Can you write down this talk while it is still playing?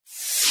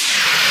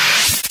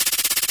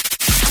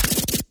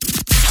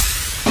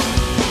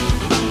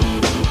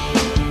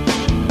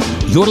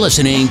You're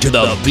listening to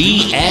the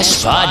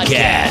BS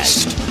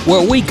Podcast,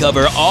 where we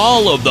cover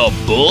all of the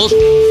bull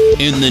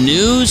in the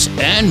news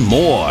and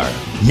more.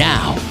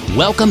 Now,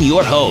 welcome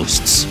your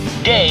hosts,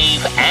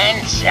 Dave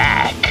and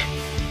Zach.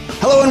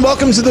 Hello and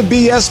welcome to the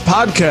BS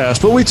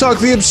Podcast, where we talk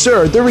the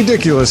absurd, the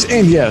ridiculous,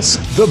 and yes,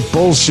 the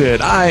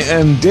bullshit. I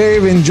am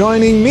Dave, and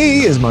joining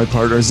me is my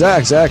partner,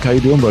 Zach. Zach, how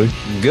you doing, buddy?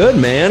 Good,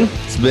 man.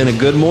 It's been a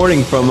good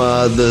morning from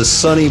the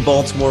sunny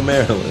Baltimore,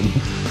 Maryland.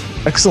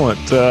 Excellent.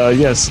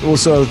 Yes. Well,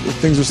 so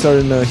things are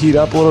starting to heat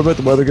up a little bit.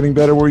 The weather getting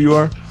better where you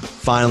are?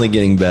 Finally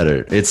getting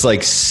better. It's like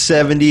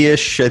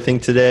 70-ish, I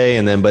think, today,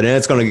 but then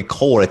it's going to get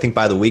cold. I think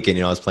by the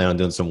weekend, I was planning on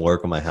doing some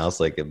work on my house.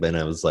 Then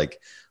I was like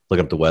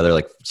looking up the weather,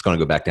 like it's going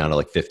to go back down to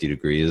like 50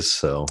 degrees.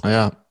 So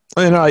yeah.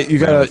 You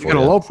got a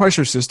low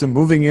pressure system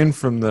moving in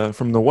from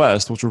the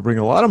west, which will bring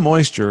a lot of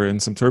moisture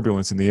and some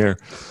turbulence in the air.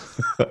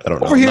 I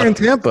don't know. Over here in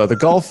Tampa, the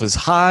Gulf is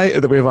high.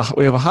 We have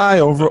a high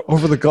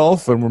over the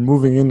Gulf, and we're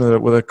moving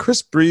in with a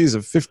crisp breeze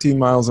of 15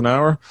 miles an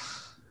hour.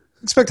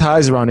 Expect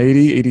highs around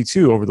 80,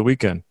 82 over the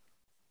weekend.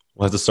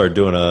 We'll have to start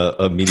doing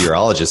a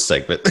meteorologist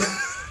segment.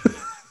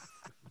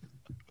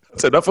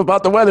 That's enough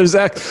about the weather,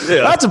 Zach.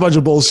 Yeah. That's a bunch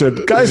of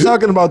bullshit. Guys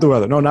talking about the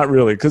weather. No, not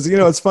really. Because,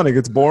 it's funny. It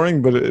gets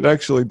boring, but it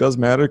actually does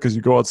matter because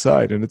you go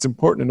outside, and it's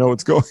important to know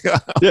what's going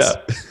on. Yeah.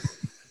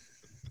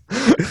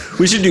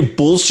 We should do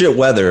bullshit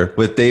weather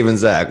with Dave and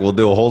Zach. We'll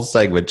do a whole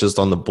segment just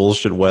on the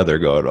bullshit weather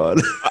going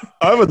on.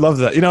 I would love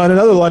that. In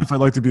another life, I'd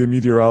like to be a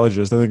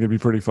meteorologist. I think it'd be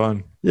pretty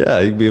fun. Yeah,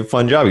 it'd be a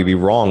fun job. You'd be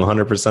wrong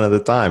 100% of the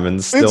time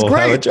and still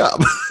have a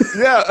job.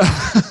 Yeah.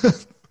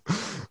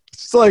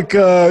 It's like,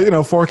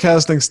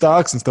 forecasting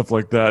stocks and stuff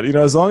like that.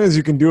 As long as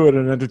you can do it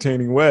in an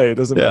entertaining way, it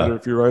doesn't matter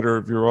if you're right or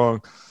if you're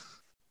wrong.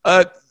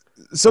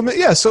 So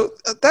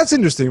that's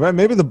interesting, right?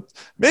 Maybe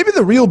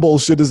the real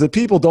bullshit is that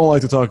people don't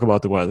like to talk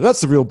about the weather.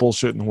 That's the real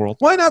bullshit in the world.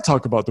 Why not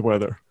talk about the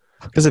weather?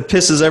 Because it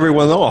pisses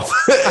everyone off.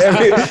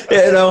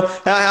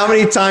 How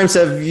many times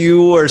have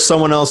you or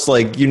someone else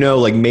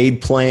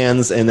made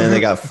plans and then they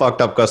got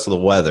fucked up because of the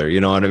weather? You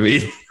know what I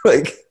mean?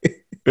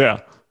 Yeah.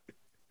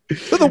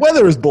 So the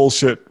weather is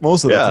bullshit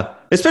most of the time.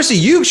 Especially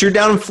you, because you're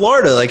down in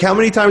Florida. How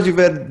many times you've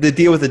had to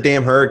deal with a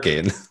damn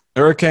hurricane?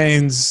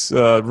 Hurricanes,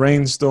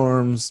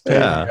 rainstorms,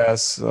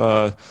 gas.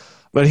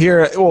 But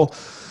here,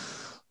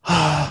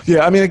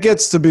 it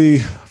gets to be,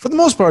 for the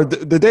most part,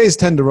 the days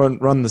tend to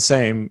run the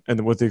same,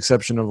 and with the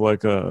exception of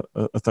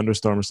a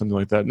thunderstorm or something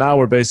like that. Now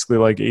we're basically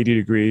 80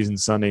 degrees and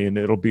sunny, and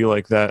it'll be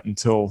like that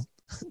until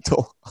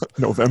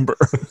November.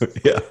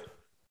 Yeah.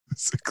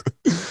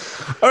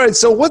 All right.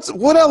 So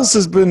what else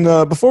has been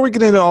before we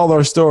get into all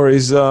our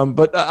stories?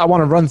 But I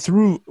want to run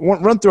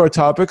through our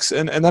topics,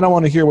 and then I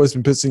want to hear what's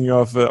been pissing you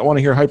off. I want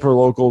to hear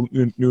hyper-local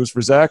news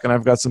for Zach, and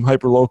I've got some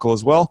hyper-local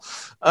as well.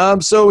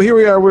 So here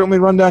we are. Let me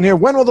run down here.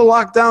 When will the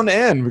lockdown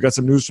end? We got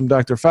some news from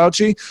Dr.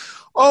 Fauci.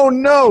 Oh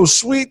no,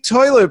 sweet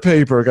toilet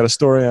paper. Got a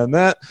story on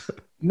that.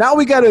 Now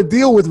we got to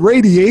deal with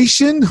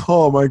radiation.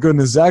 Oh my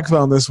goodness, Zach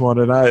found this one,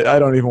 and I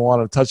don't even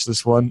want to touch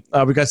this one.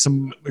 We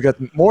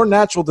got more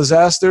natural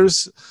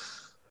disasters,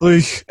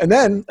 and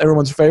then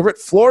everyone's favorite,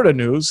 Florida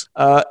news,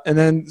 and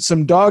then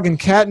some dog and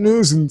cat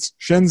news in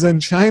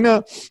Shenzhen,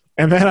 China,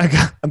 and then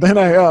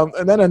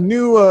a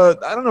new. I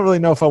don't really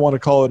know if I want to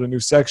call it a new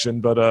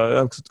section, but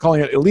I'm calling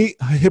it elite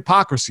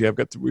hypocrisy.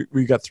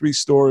 We got three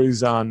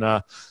stories on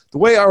the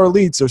way our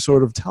elites are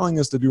sort of telling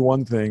us to do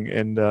one thing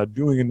and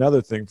doing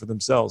another thing for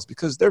themselves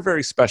because they're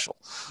very special.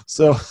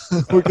 So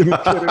we're going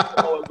to get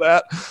into all of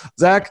that.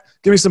 Zach,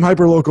 give me some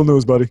hyper-local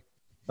news, buddy.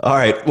 All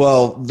right.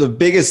 Well, the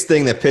biggest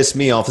thing that pissed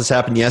me off, this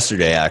happened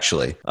yesterday,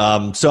 actually.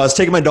 So I was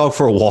taking my dog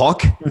for a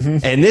walk,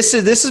 and this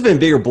has been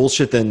bigger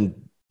bullshit than,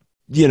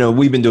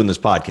 we've been doing this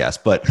podcast.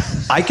 But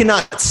I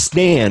cannot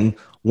stand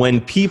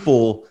when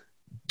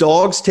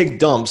dogs take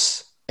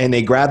dumps and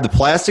they grab the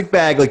plastic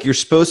bag like you're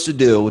supposed to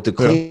do to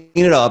clean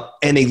it up,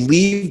 and they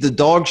leave the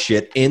dog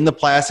shit in the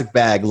plastic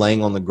bag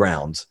laying on the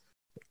ground.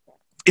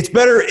 It's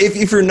better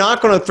if you're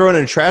not going to throw it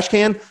in a trash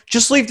can,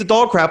 just leave the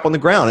dog crap on the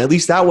ground. At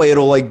least that way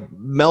it'll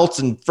melt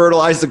and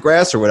fertilize the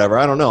grass or whatever.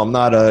 I don't know. I'm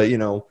not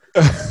a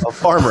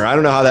farmer. I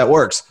don't know how that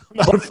works.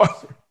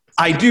 But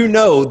I do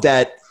know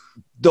that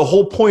the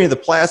whole point of the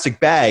plastic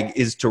bag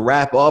is to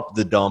wrap up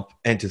the dump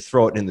and to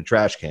throw it in the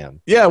trash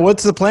can. Yeah,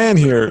 what's the plan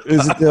here?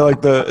 Is it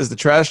is the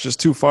trash just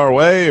too far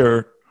away,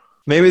 or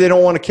maybe they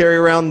don't want to carry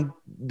around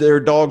their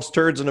dog's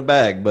turds in a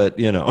bag? But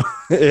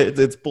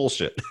it's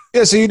bullshit.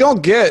 Yeah, so you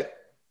don't get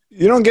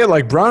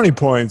brownie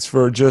points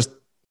for just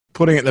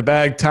putting it in the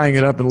bag, tying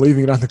it up, and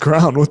leaving it on the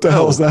ground. What the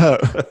hell is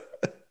that?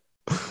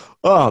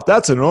 Oh,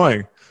 that's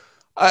annoying.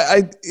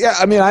 I'm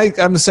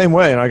the same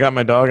way, and I got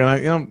my dog,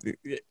 and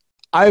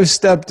I've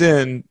stepped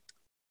in.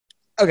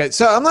 Okay,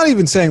 so I'm not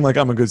even saying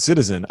I'm a good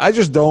citizen. I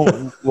just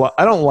don't.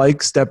 I don't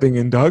like stepping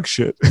in dog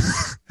shit.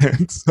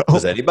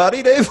 Does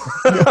anybody, Dave?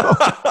 No.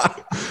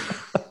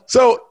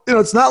 So,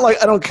 it's not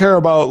like I don't care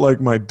about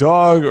my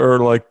dog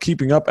or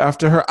keeping up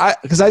after her.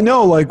 Because I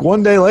know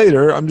one day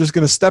later I'm just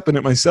going to step in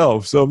it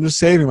myself. So I'm just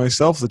saving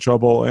myself the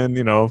trouble. And,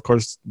 of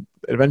course,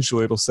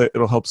 eventually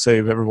it'll help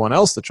save everyone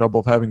else the trouble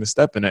of having to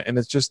step in it. And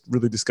it's just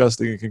really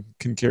disgusting and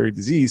can carry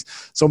disease.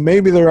 So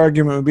maybe their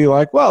argument would be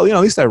like, well,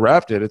 at least I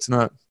wrapped it. It's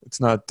not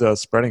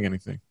spreading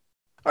anything.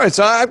 All right,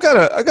 so I've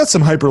got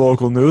some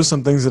hyper-local news,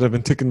 some things that have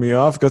been ticking me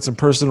off. Got some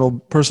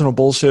personal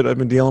bullshit I've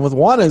been dealing with.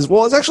 One is,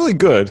 well, it's actually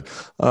good.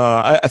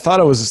 I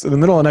thought I was in the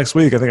middle of next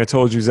week. I think I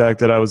told you, Zach,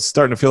 that I was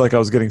starting to feel like I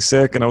was getting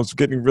sick, and I was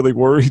getting really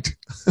worried.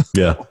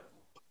 Yeah.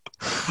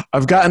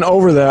 I've gotten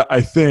over that,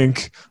 I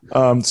think.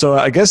 So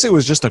I guess it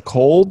was just a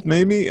cold,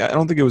 maybe. I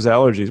don't think it was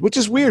allergies, which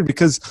is weird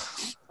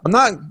because I'm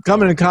not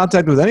coming in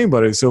contact with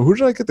anybody. So who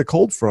did I get the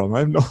cold from? I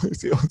have no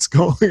idea what's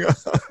going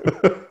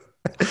on.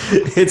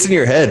 It's in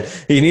your head.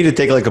 You need to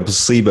take like a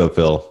placebo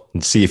pill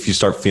and see if you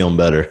start feeling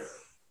better.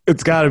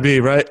 It's got to be,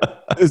 right?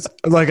 It's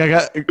like I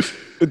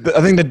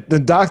think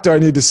the doctor I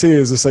need to see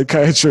is a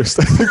psychiatrist.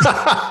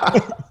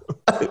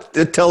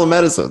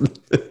 Telemedicine.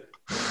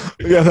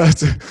 Yeah,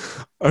 that's it.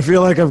 I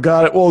feel like I've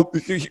got it. Well,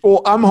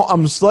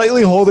 I'm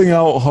slightly holding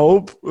out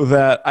hope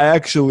that I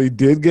actually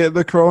did get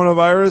the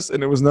coronavirus,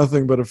 and it was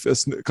nothing but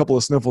a couple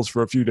of sniffles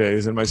for a few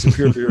days, and my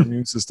superior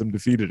immune system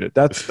defeated it.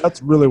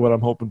 That's really what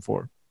I'm hoping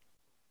for.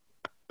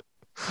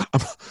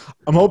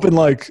 I'm hoping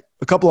like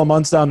a couple of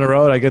months down the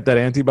road, I get that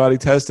antibody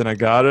test and I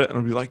got it, and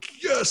I'll be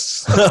like,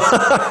 yes.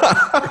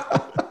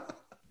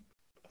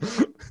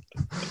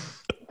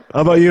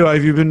 How about you?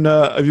 Have you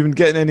been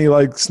getting any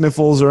like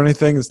sniffles or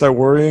anything and start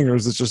worrying, or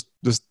is it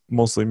just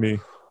mostly me?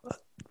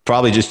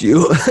 Probably just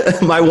you.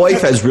 My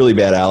wife has really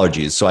bad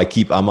allergies, so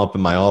I'm up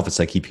in my office.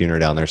 I keep hearing her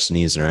down there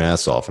sneezing her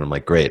ass off, and I'm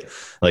like, great.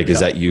 Like,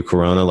 is that you,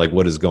 Corona? Like,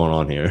 what is going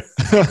on here?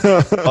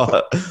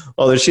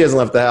 Although she hasn't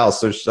left the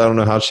house, so I don't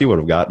know how she would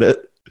have gotten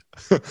it.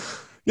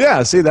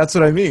 Yeah, see, that's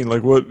what I mean.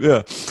 Like, what?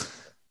 Yeah,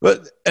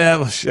 but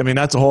I mean,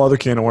 that's a whole other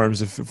can of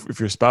worms. If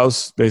your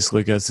spouse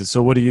basically gets it,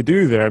 so what do you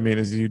do there? I mean,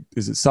 is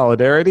it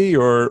solidarity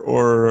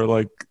or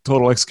like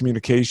total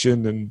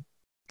excommunication and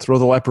throw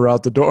the leper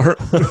out the door?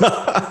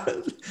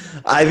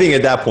 I think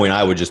at that point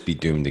I would just be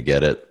doomed to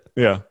get it.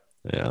 Yeah,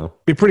 yeah,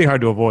 be pretty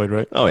hard to avoid,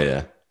 right? Oh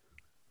yeah.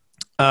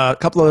 A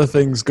couple other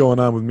things going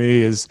on with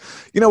me is,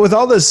 with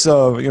all this,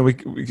 we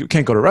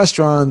can't go to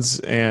restaurants,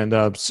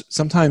 and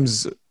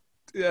sometimes.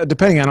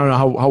 Depending, I don't know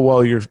how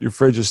well your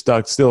fridge is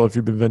stocked still, if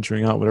you've been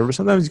venturing out, whatever.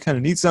 Sometimes you kind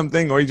of need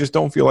something, or you just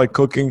don't feel like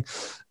cooking,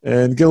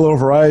 and get a little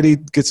variety,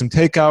 get some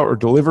takeout or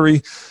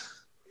delivery.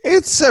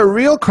 It's a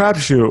real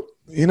crapshoot.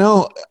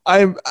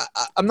 I'm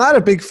not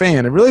a big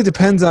fan. It really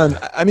depends on.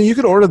 I mean, you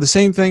could order the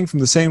same thing from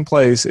the same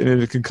place, and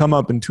it can come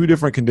up in two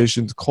different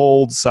conditions: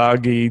 cold,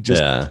 soggy,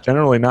 just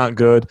generally not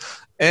good.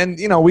 And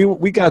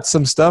we got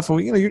some stuff.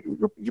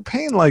 You're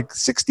paying like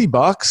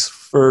 $60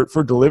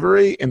 for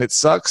delivery, and it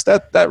sucks.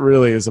 That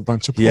really is a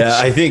bunch of bullshit. Yeah,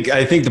 I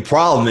think the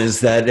problem is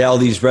that all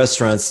these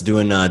restaurants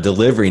doing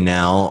delivery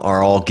now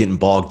are all getting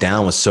bogged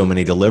down with so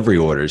many delivery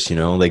orders.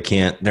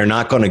 They're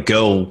not going to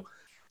go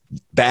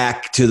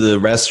back to the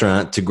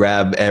restaurant to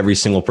grab every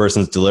single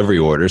person's delivery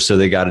order. So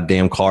they got a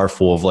damn car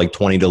full of like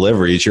 20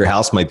 deliveries. Your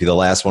house might be the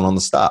last one on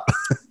the stop.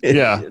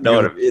 Yeah, you know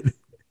what I mean?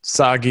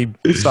 Soggy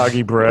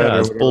bread. Yeah,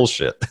 it's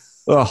bullshit.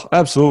 Oh,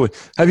 absolutely.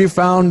 Have you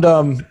found,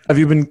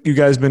 you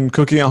guys been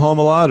cooking at home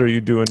a lot, or are you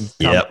doing?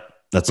 Yep.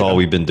 That's all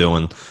we've been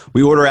doing.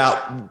 We order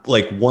out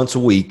like once a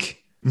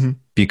week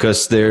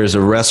because there's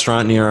a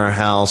restaurant near our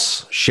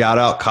house. Shout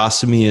out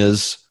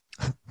Casamia's.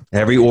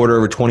 Every order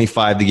over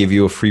 25, they give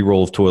you a free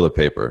roll of toilet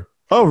paper.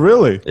 Oh,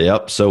 really?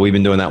 Yep. So we've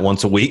been doing that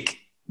once a week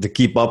to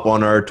keep up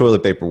on our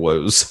toilet paper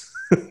woes.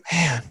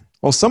 Man.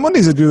 Well, someone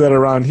needs to do that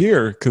around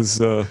here, because,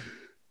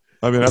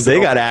 they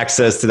got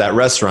access to that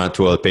restaurant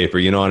toilet paper.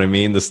 You know what I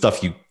mean? The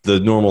stuff the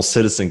normal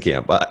citizen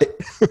can't buy.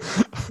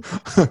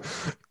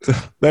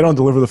 They don't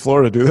deliver to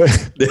Florida, do they?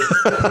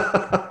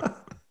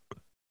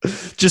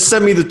 Just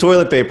send me the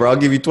toilet paper. I'll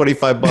give you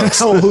 $25.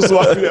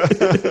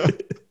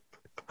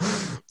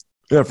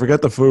 Yeah,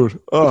 forget the food.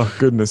 Oh,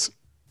 goodness.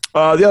 The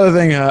other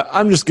thing,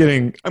 I'm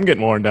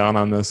getting worn down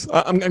on this.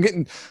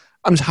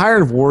 I'm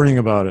tired of worrying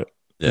about it.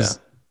 Yeah.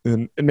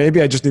 And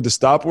maybe I just need to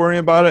stop worrying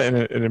about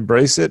it and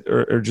embrace it,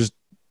 or just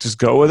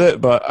go with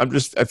it. But I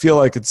feel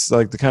like it's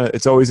like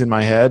it's always in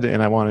my head,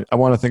 and I want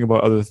to think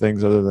about other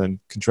things other than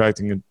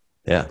contracting it.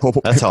 Yeah,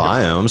 that's how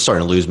I am. I'm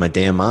starting to lose my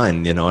damn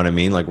mind. You know what I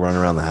mean? Like running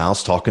around the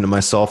house, talking to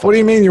myself. What do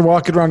you mean you're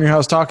walking around your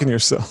house talking to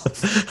yourself?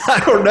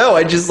 I don't know.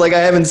 I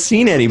haven't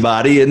seen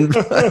anybody in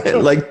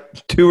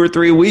like 2 or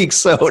 3 weeks.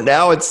 So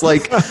now it's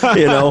like,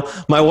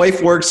 my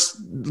wife works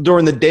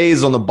during the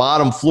days on the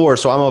bottom floor.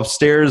 So I'm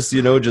upstairs,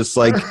 just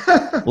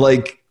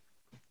like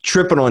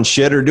tripping on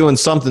shit or doing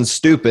something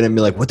stupid and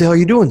be like, what the hell are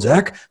you doing,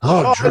 Zach?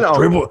 I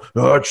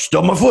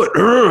stubbed my foot.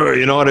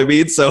 You know what I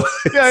mean? So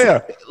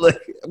yeah. Like,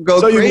 I'm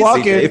going crazy, you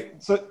walk Dave. in.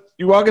 So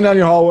you're walking down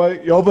your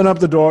hallway. You open up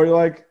the door. You're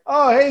like,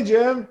 oh, hey,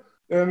 Jim.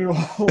 And you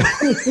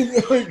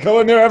go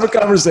in there, have a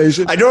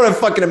conversation. I don't have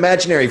fucking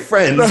imaginary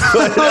friends. But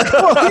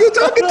who are you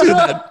talking to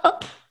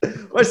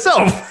then?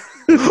 Myself.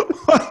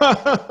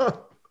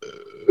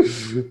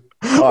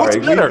 What's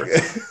better?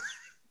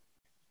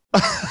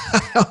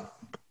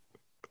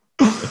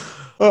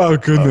 Oh,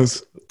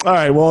 goodness. All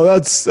right. Well,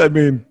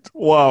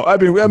 wow. I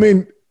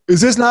mean, Is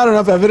this not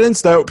enough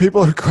evidence that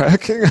people are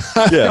cracking?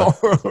 Yeah.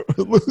 We're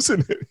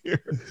losing it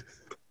here.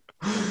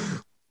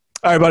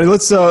 All right, buddy.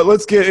 Let's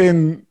get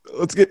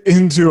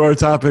into our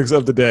topics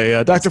of the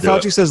day. Dr.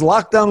 Fauci says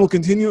lockdown will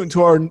continue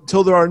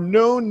until there are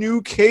no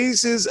new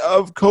cases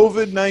of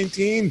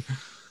COVID-19.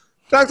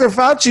 Dr.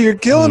 Fauci, you're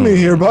killing me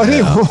here, buddy.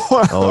 Yeah.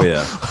 Oh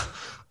yeah.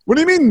 What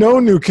do you mean no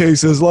new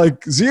cases?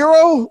 Like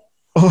zero?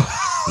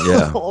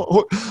 Yeah.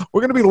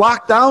 We're gonna be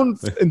locked down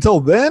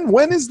until then?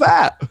 When is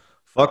that?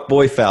 Fuck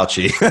boy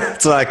Fauci.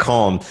 That's what I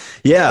call him.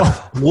 Yeah.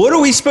 What are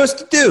we supposed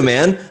to do,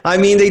 man? I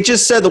mean,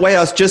 the White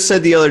House just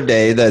said the other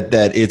day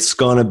that it's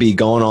going to be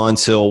going on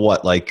till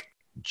what, like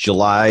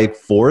July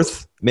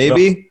 4th,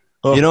 maybe?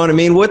 Oh. You know what I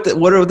mean? What the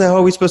hell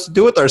are we supposed to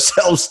do with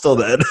ourselves till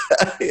then?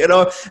 You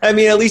know, I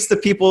mean, at least the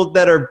people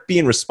that are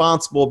being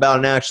responsible about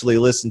and actually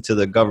listen to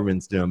the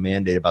government's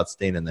mandate about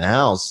staying in the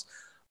house.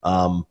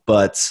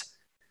 But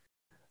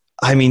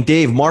I mean,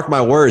 Dave, mark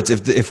my words.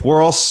 If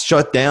we're all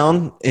shut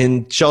down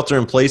and shelter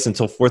in place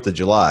until 4th of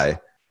July,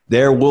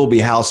 there will be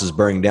houses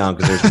burning down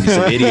because there's going to be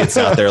some idiots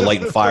out there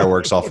lighting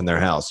fireworks off in their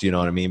house. You know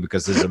what I mean?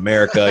 Because this is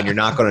America, and you're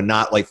not going to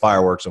not light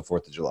fireworks on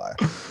 4th of July.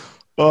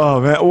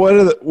 Oh man, what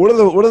are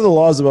the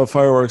laws about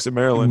fireworks in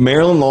Maryland?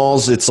 Maryland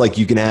laws, it's like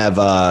you can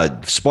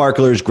have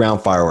sparklers,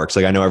 ground fireworks.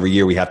 Like I know every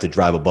year we have to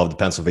drive above the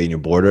Pennsylvania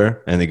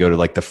border, and they go to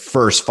like the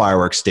first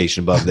fireworks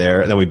station above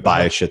there, and then we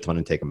buy a shit ton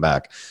and take them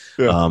back.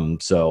 Yeah.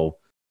 So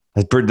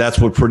that's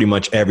what pretty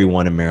much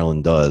everyone in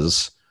Maryland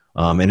does.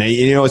 And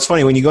you know, it's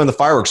funny when you go in the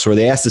fireworks store,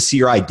 they ask to see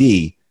your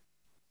ID,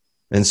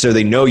 and so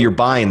they know you're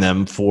buying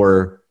them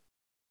for.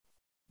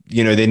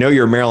 You know, they know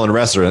you're a Maryland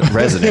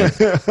resident,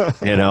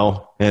 you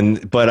know,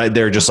 but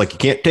they're just like, you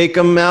can't take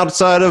them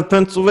outside of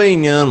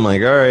Pennsylvania. I'm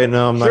like, all right,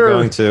 no, I'm not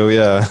going to.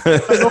 Yeah.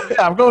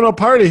 I'm going to a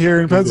party here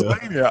in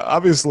Pennsylvania,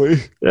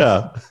 obviously.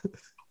 Yeah.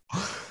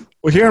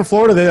 Well, here in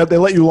Florida, they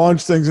let you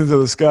launch things into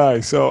the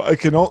sky. So you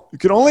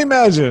can only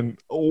imagine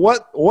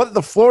what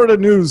the Florida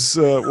news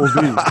will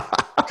be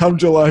come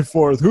July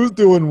 4th. Who's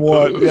doing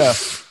what? Yeah.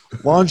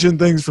 Launching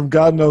things from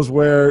God knows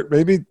where.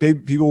 Maybe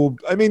people.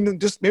 I mean,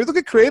 maybe they'll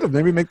get creative.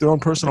 Maybe make their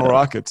own personal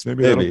rockets.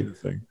 Maybe that'll be the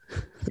thing.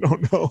 I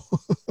don't know.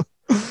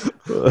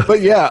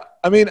 But yeah,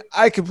 I mean,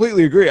 I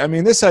completely agree. I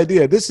mean, this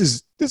idea. This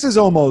is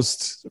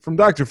almost from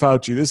Dr.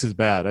 Fauci. This is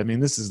bad. I mean,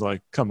 this is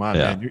like, come on,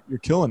 man, you're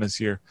killing us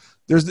here.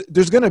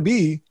 There's going to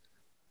be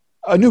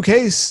a new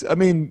case. I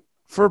mean,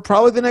 for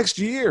probably the next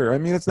year. I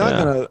mean, it's not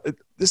gonna.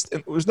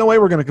 There's no way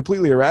we're going to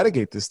completely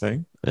eradicate this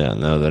thing. Yeah,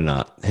 no, they're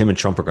not. Him and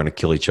Trump are going to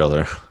kill each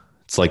other.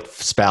 It's like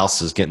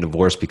spouses getting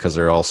divorced because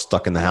they're all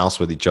stuck in the house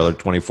with each other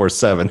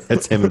 24/7.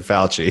 It's him and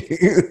Fauci.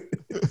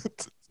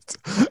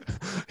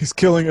 He's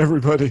killing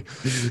everybody.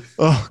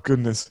 Oh,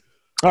 goodness.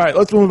 All right,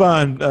 let's move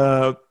on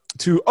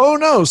to, oh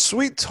no,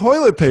 sweet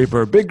toilet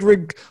paper. Big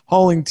rig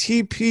hauling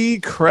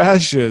TP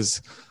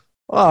crashes.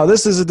 Wow,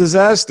 this is a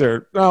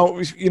disaster. Now,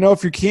 you know,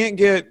 if you can't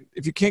get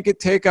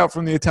takeout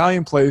from the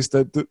Italian place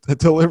that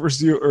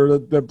delivers you or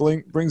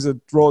that brings a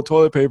roll of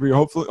toilet paper,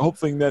 you're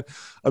hoping that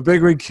a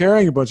big rig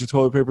carrying a bunch of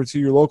toilet paper to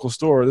your local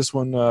store. This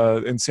one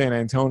in San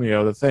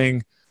Antonio, the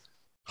thing,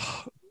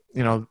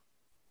 you know,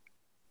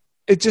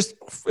 it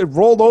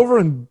rolled over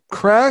and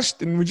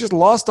crashed, and we just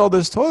lost all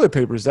this toilet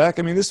paper, Zach.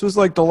 I mean, this was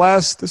our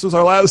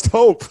last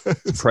hope.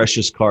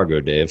 Precious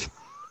cargo, Dave.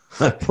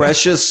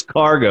 Precious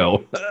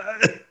cargo.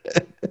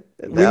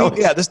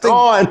 This thing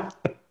gone.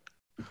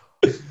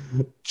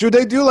 Should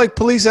they do like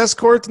police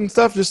escorts and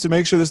stuff just to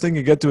make sure this thing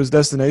can get to its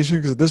destination?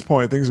 Because at this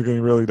point, things are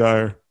getting really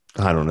dire.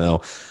 I don't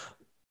know.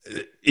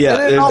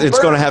 Yeah, it's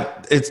going to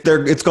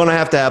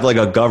have to have like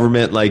a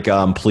government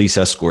police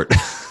escort.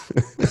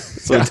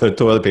 So the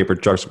toilet paper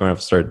trucks are going to have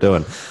to start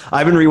doing.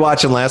 I've been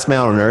rewatching Last Man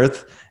on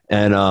Earth,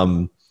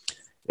 and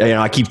you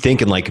know, I keep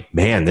thinking like,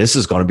 man, this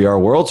is going to be our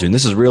world soon.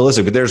 This is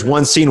realistic. But there's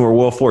one scene where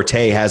Will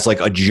Forte has like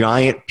a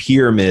giant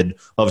pyramid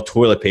of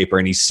toilet paper,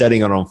 and he's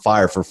setting it on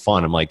fire for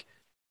fun. I'm like,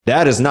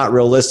 that is not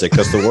realistic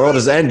because the world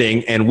is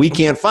ending, and we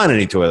can't find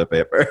any toilet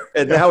paper.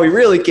 And now we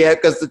really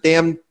can't because the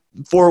damn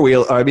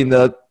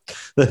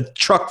the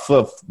truck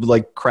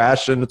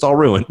crashed and it's all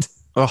ruined.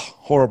 Oh,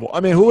 horrible. I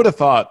mean, who would have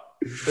thought?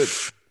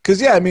 Because,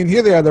 yeah, I mean,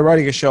 here they are. They're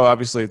writing a show.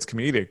 Obviously, it's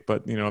comedic.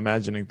 But, you know,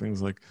 imagining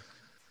things like,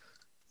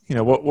 you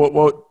know,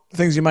 what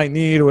things you might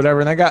need or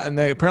whatever. And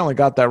they apparently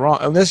got that wrong.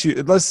 Unless,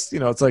 you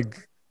know, it's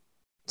like,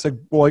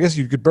 well, I guess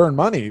you could burn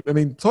money. I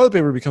mean, toilet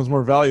paper becomes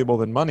more valuable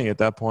than money at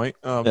that point.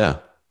 Yeah.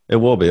 It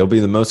will be. It'll be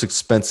the most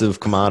expensive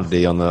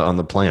commodity on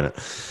the planet.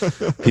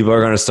 People are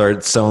going to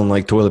start selling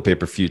like toilet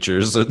paper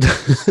futures.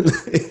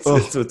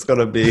 It's going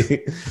to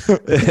be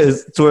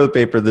toilet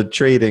paper. The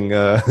trading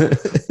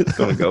is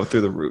going to go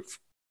through the roof.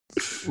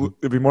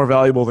 It'd be more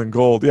valuable than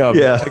gold.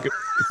 Yeah. Take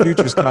a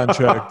futures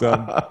contract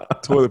on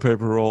toilet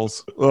paper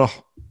rolls. Oh,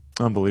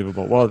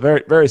 unbelievable. Well,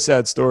 very, very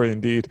sad story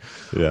indeed.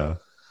 Yeah.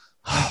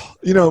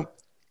 You know,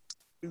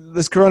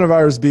 this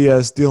coronavirus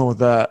BS, dealing with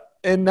that.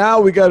 And now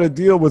we got to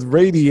deal with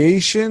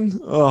radiation.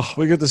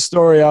 We get the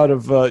story out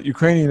of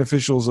Ukrainian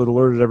officials that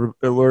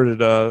alerted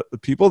the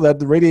people that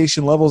the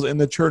radiation levels in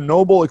the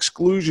Chernobyl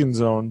exclusion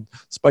zone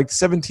spiked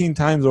 17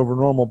 times over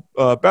normal.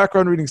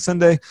 Background reading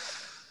Sunday,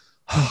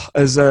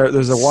 as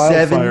there's a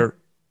wildfire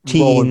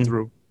rolling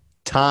through.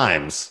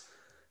 Times.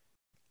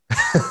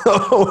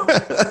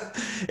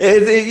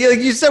 Like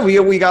you said,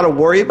 we got to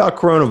worry about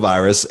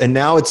coronavirus, and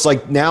now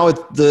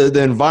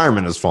the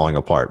environment is falling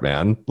apart,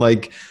 man.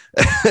 Like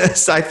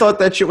I thought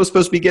that shit was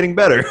supposed to be getting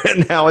better,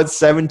 and now it's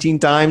 17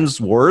 times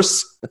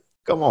worse.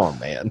 Come on,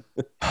 man.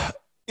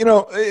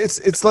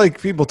 It's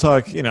like people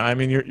talk. I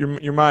mean,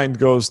 your mind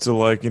goes to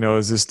like,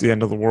 is this the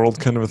end of the world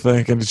kind of a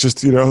thing? And it's just,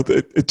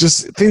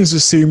 things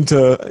just seem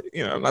to,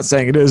 I'm not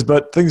saying it is,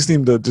 but things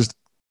seem to just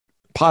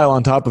pile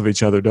on top of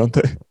each other, don't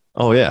they?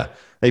 Oh yeah.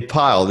 They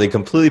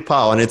completely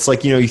pile. And it's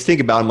like, you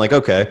think about it, I'm like,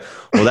 okay,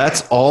 well,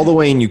 that's all the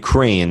way in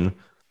Ukraine.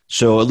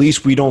 So at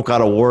least we don't got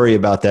to worry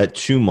about that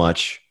too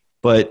much.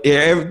 But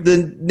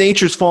the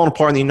nature's falling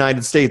apart in the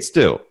United States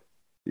too.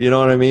 You know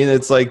what I mean?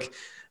 It's like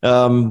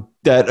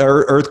that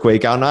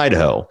earthquake out in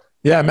Idaho.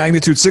 Yeah,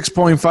 magnitude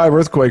 6.5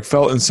 earthquake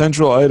felt in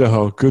central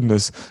Idaho.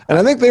 Goodness. And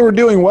I think they were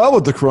doing well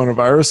with the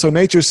coronavirus. So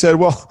nature said,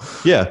 well.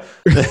 Yeah.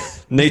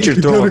 Nature's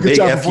throwing a big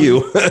F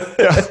you.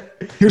 Yeah.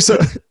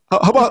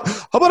 How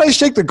about I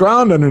shake the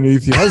ground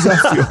underneath you? How does that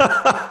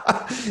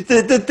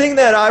feel? The thing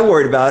that I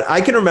worried about,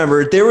 I can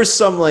remember there was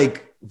some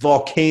like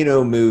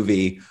volcano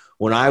movie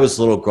when I was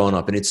little growing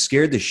up, and it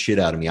scared the shit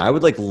out of me. I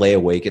would like lay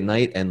awake at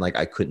night and like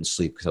I couldn't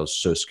sleep because I was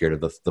so scared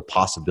of the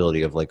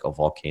possibility of like a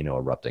volcano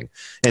erupting.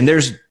 And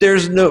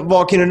there's no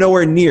volcano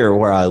nowhere near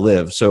where I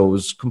live, so it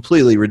was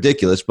completely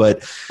ridiculous.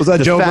 But was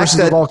that Joe versus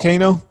the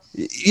volcano?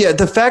 Yeah,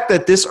 the fact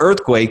that this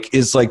earthquake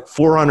is like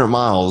 400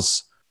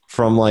 miles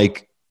from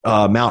like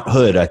Mount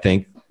Hood, I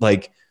think,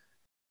 like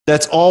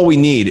that's all we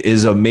need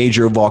is a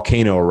major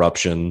volcano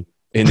eruption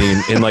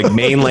in like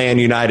mainland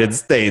United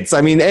States.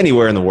 I mean,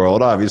 anywhere in the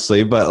world,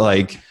 obviously, but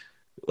like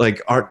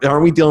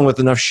aren't we dealing with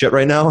enough shit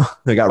right now?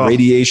 They got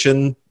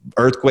radiation,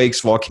 earthquakes,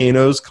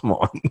 volcanoes. Come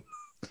on.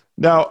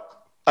 Now,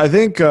 I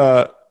think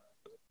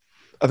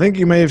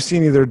you may have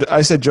seen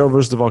I said Joe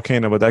versus the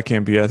volcano, but that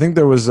can't be it. I think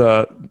there's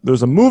a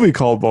movie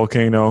called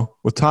Volcano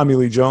with Tommy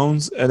Lee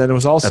Jones, and then there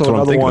was also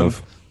another one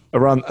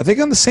around, I think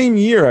on the same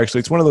year, actually.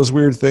 It's one of those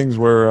weird things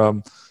where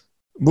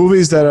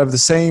movies that have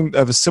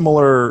a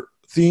similar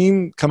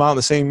theme come out in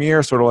the same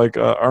year, sort of like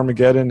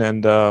Armageddon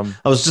and I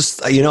was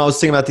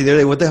thinking about the other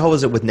day, what the hell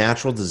was it with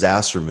natural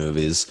disaster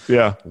movies?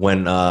 Yeah.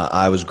 When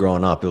I was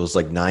growing up, it was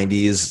like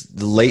 90s,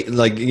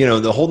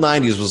 the whole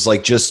 90s was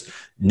like just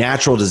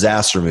natural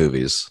disaster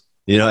movies.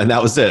 And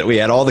that was it. We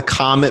had all the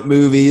comet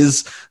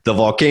movies, the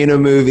volcano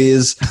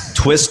movies,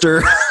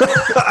 Twister.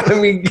 I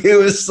mean, it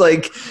was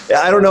like,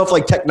 I don't know if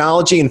like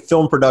technology and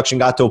film production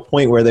got to a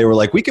point where they were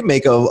like, we can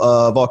make a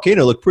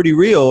volcano look pretty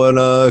real in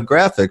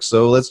graphics.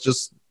 So let's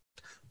just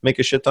make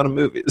a shit ton of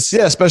movies.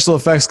 Yeah, special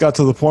effects got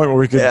to the point where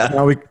we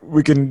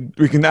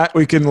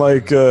can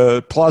like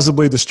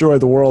plausibly destroy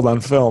the world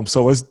on film.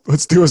 So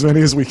let's do as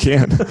many as we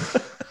can.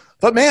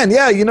 But man,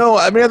 yeah, I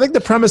mean, I think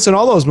the premise in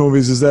all those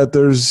movies is that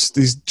there's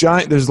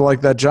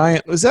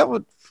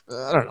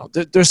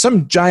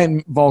some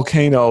giant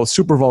volcano,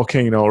 super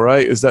volcano,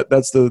 right?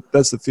 That's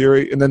the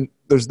theory. And then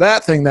there's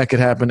that thing that could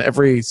happen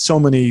every so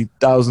many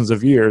thousands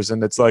of years.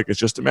 And it's like, it's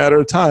just a matter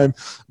of time.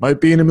 Might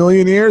be in a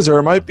million years or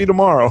it might be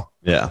tomorrow.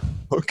 Yeah.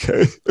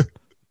 Okay.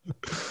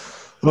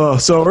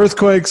 So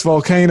earthquakes,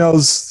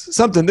 volcanoes,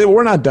 something.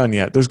 We're not done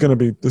yet. There's gonna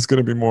be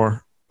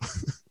more.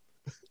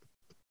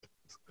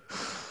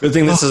 Good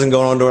thing this isn't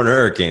going on during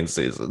hurricane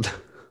season.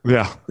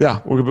 Yeah. Yeah.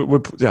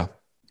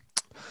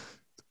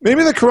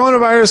 Maybe the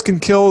coronavirus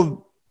can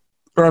kill,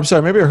 or I'm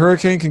sorry, maybe a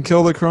hurricane can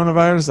kill the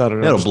coronavirus. I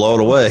don't know. It'll blow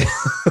it away.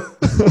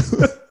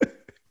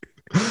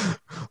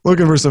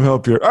 Looking for some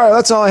help here. All right,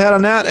 that's all I had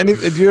on that.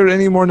 Have you heard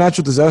any more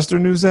natural disaster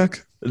news,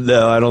 Zach?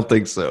 No, I don't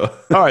think so.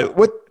 All right,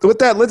 with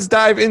that, let's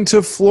dive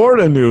into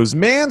Florida news.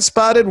 Man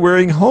spotted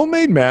wearing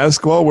homemade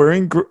mask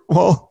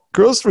while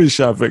grocery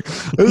shopping.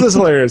 This is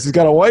hilarious. He's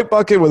got a white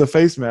bucket with a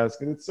face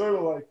mask, and it's sort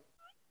of like,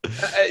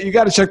 you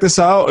got to check this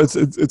out.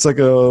 It's like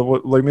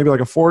maybe like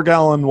a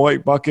 4-gallon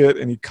white bucket,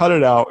 and he cut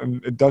it out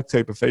and duct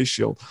tape a face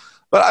shield.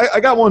 But I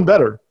got one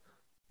better.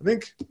 I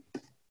think.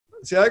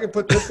 See, I can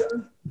put this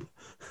in,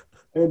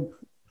 and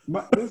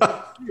this is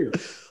here.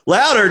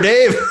 Louder,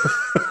 Dave.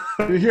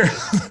 You hear?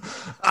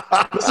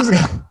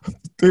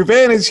 The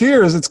advantage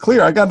here is it's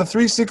clear. I got a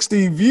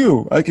 360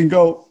 view. I can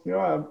go.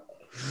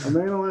 I'm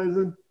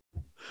analyzing.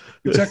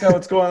 You check out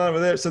what's going on over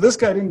there. So this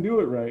guy didn't do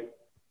it right.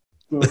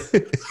 So.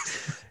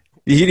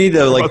 You need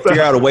to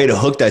figure out a way to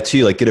hook that to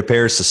you, like get a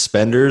pair of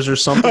suspenders or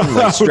something,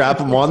 like strap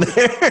them on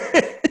there,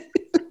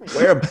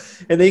 wear them,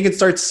 and then you can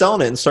start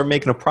selling it and start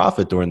making a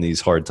profit during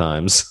these hard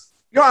times.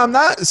 I'm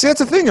not. See, that's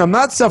the thing. I'm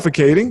not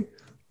suffocating.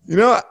 It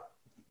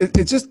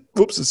just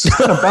it's just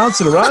kind of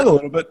bouncing around a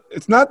little bit.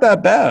 It's not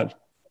that bad.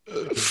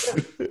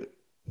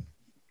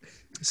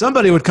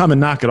 Somebody would come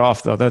and knock it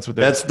off, though. That's what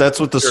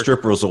the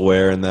strippers will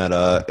wear in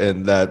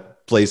that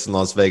place in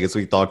Las Vegas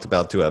we talked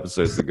about 2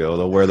 episodes ago.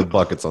 They'll wear the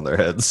buckets on their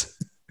heads.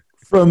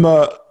 From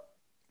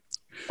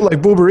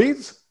like Uber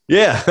Eats?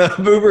 Yeah,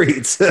 Uber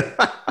Eats.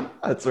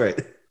 That's right.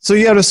 So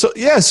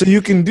so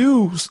you can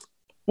do.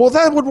 Well,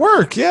 that would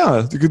work.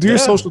 Yeah, you could do your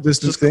social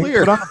distance thing.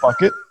 Put on a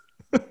bucket.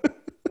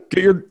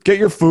 Get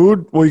your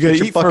food. Well, you got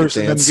to eat first,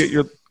 and then get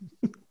your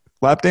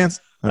lap dance.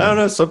 I don't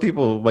know. Some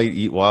people might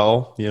eat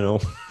while, The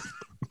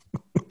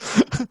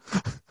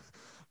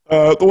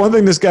one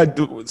thing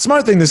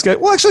smart thing this guy.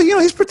 Well, actually,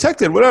 he's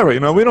protected. Whatever.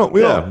 We don't.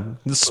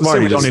 This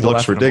smart. He just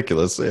looks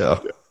ridiculous. Yeah.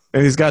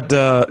 And he's got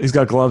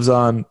gloves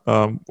on,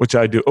 which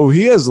I do. Oh,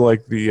 he has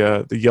like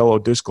the yellow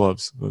dish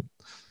gloves.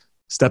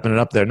 Stepping it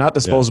up there, not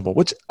disposable.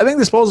 Which I think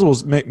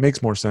disposables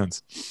makes more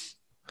sense.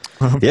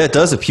 Yeah, it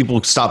does. If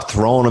people stop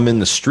throwing them in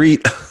the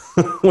street,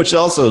 which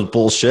also is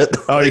bullshit.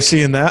 Oh, are you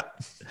seeing that?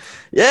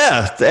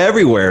 Yeah,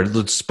 everywhere.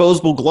 The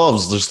disposable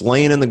gloves just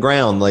laying in the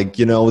ground. Like,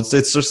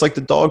 it's just like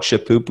the dog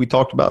shit poop we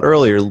talked about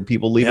earlier.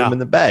 People leave them in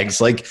the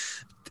bags. Like,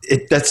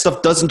 that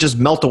stuff doesn't just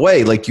melt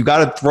away. Like, you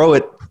got to throw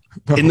it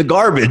in the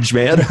garbage,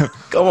 man.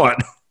 Come on.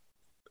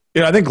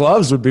 I think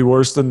gloves would be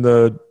worse than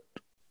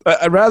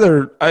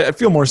I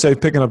feel more safe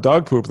picking up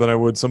dog poop than I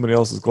would somebody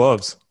else's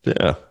gloves.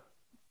 Yeah.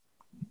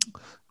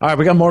 All right,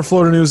 we got more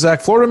Florida news,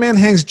 Zach. Florida man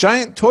hangs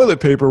giant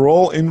toilet paper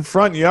roll in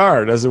front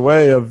yard as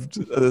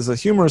a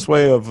humorous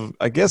way of,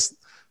 I guess,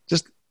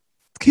 just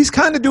he's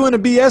kind of doing a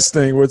BS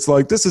thing where it's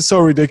like, this is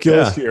so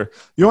ridiculous. Yeah. Here,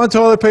 you want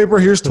toilet paper?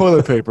 Here's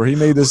toilet paper. He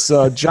made this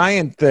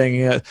giant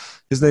thing.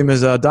 His name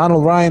is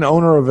Donald Ryan,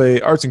 owner of a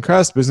arts and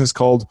crafts business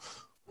called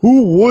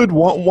Who Would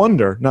Want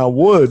Wonder. Now,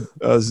 Wood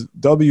is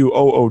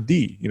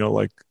WOOD.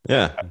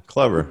 Yeah,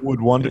 clever.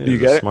 Would Wonder. Yeah, do you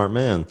get it? Smart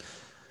man.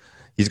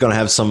 He's gonna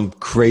have some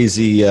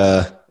crazy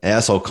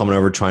asshole coming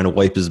over trying to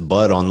wipe his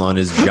butt on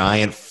his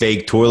giant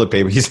fake toilet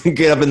paper. He's gonna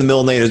get up in the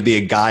middle of the night. There's be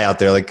a guy out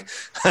there like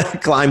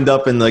climbed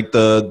up in like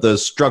the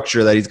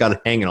structure that he's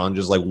got hanging on,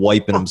 just like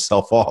wiping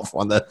himself off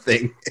on that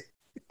thing.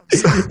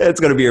 It's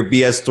going to be our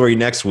BS story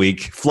next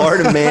week.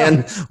 Florida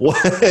man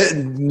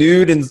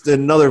nude in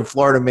another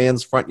Florida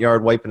man's front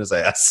yard wiping his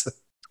ass.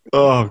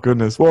 Oh,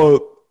 goodness.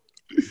 Well,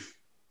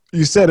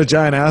 you said a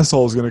giant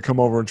asshole is going to come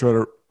over and try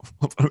to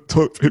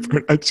toilet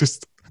paper. I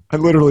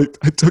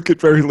took it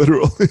very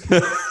literally.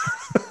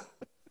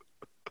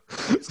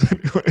 So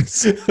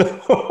anyways.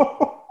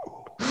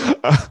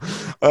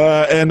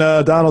 And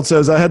Donald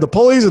says, I had the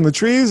pulleys and the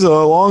trees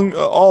all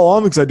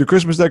along because I do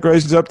Christmas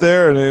decorations up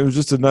there, and it was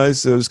just it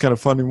was kind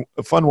of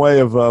a fun way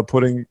of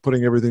putting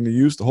everything to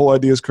use. The whole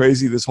idea is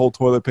crazy, this whole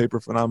toilet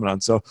paper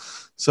phenomenon. So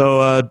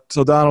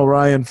Donald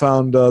Ryan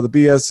found the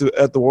BS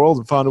at the world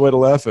and found a way to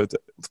laugh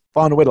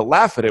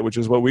at it, which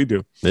is what we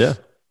do. Yeah.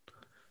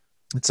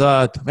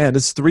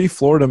 It's 3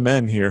 Florida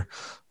men here.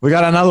 We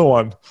got another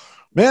one.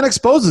 Man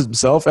exposes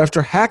himself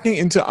after hacking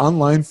into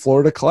online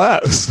Florida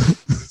class.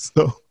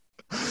 So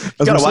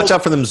you got to watch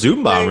out for them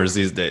Zoom bombers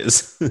these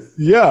days.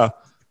 Yeah.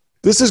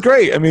 This is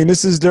great. I mean,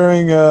 this is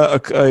during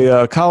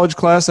a college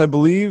class, I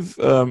believe.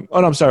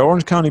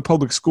 Orange County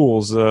Public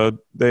Schools. I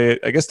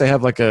guess they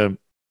have like a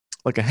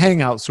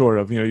hangout sort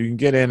of. You can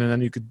get in and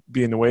then you could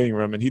be in the waiting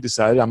room. And he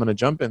decided, I'm going to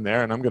jump in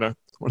there and I'm going to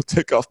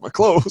take off my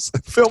clothes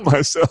and film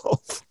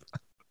myself.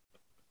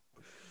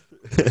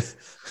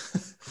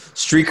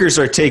 Streakers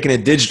are taking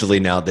it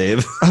digitally now,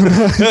 Dave.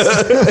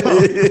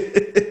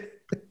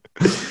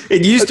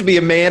 It used to be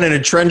a man in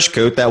a trench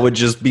coat that would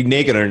just be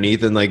naked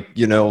underneath and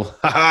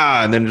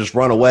and then just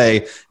run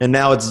away. And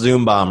now it's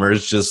Zoom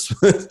bombers just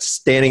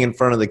standing in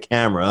front of the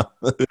camera,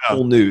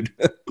 full nude.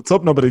 Let's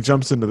hope nobody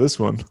jumps into this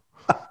one.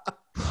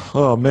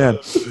 Oh, man.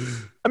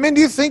 I mean,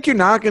 do you think you're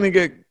not going to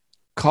get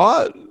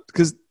caught?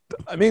 Because,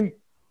 I mean,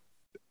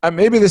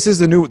 maybe this is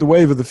the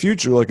wave of the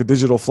future, like a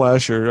digital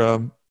flash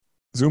or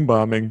Zoom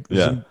bombing.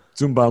 Yeah.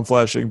 Zoom bomb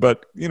flashing.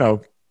 But,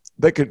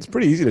 it's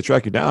pretty easy to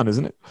track you down,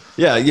 isn't it?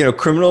 Yeah,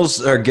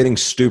 criminals are getting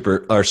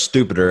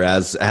stupider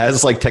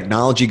as like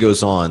technology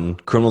goes on.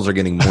 Criminals are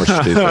getting more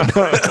stupid.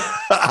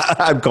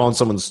 I'm calling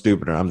someone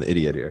stupider. I'm the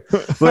idiot here.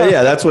 But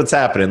yeah, that's what's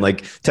happening.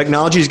 Like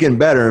technology is getting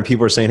better, and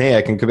people are saying, "Hey,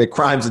 I can commit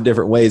crimes in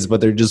different ways," but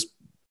they're just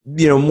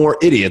more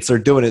idiots. They're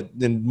doing it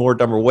in more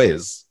dumber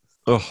ways.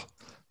 Oh,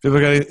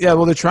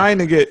 they're trying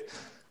to get.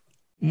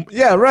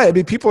 Yeah, right. I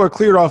mean, people are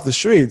cleared off the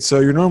streets,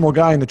 so your normal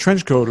guy in the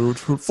trench coat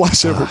who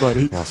flash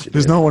everybody,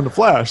 there's no one to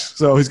flash.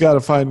 So he's got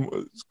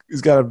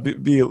to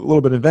be a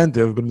little bit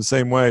inventive, but in the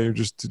same way, you're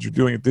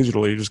doing it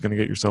digitally, you're just going to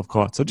get yourself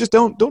caught. So just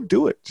don't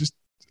do it. Just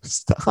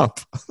stop.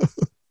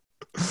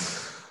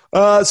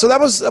 So that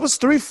was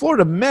 3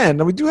 Florida men.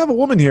 Now we do have a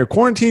woman here.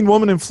 Quarantined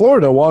woman in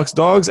Florida walks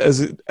dogs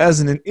in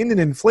an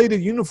inflated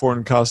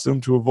uniform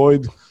costume to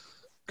avoid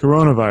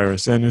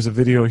coronavirus. And there's a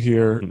video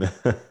here.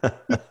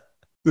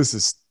 This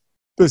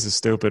is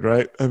stupid,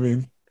 right? I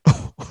mean,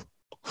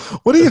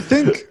 what do you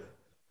think?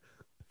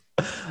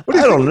 I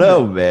don't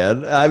know,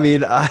 man. I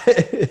mean,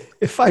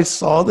 if I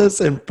saw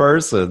this in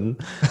person,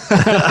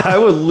 I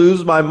would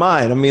lose my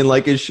mind. I mean,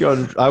 like, is she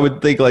on? I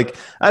would think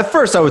at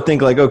first I would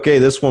think okay,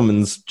 this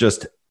woman's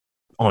just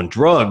on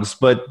drugs,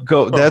 but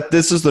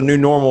this is the new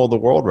normal of the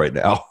world right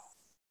now.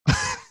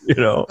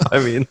 You know, I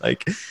mean,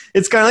 like,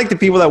 it's kind of like the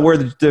people that wear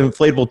the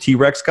inflatable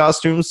T-Rex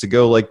costumes to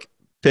go like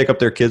pick up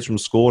their kids from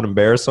school and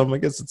embarrass them. I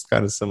guess it's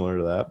kind of similar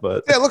to that,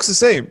 but Yeah, it looks the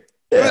same.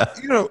 yeah.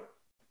 But, you know,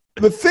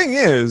 the thing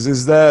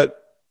is that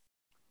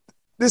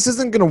this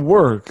isn't going to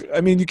work.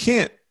 I mean, you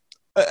can't.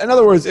 In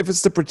other words, if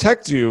it's to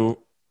protect you,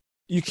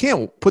 you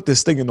can't put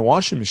this thing in the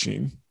washing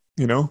machine.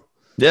 You know.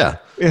 Yeah.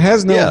 It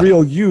has no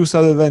real use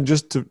other than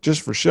just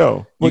for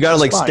show. You got to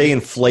like stay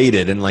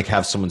inflated and like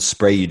have someone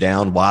spray you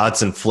down while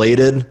it's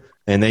inflated,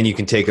 and then you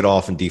can take it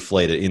off and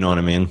deflate it. You know what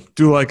I mean?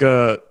 Do like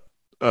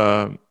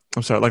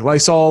like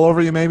Lysol all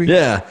over you, maybe?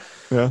 Yeah.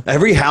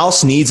 Every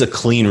house needs a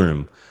clean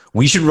room.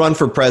 We should run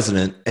for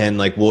president and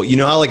like, well, you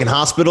know how like in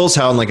hospitals,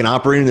 how in like an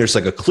operating, there's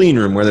like a clean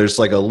room where there's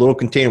like a little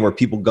container where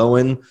people go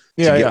in to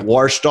get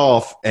washed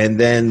off, and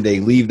then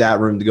they leave that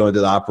room to go into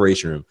the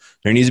operation room.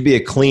 There needs to be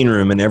a clean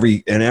room in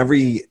every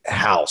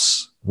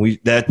house.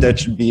 That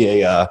should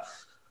be a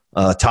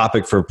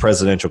topic for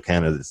presidential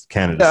candidates.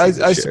 Yeah,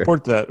 I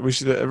support that.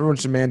 Everyone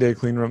should mandate a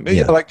clean room.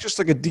 Yeah, like just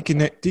like a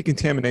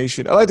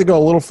decontamination. I like to go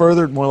a little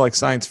further, more like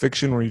science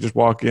fiction, where you just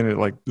walk in and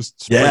like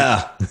just you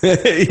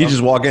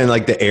just walk in,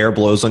 like the air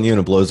blows on you and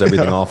it blows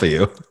everything off of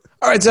you.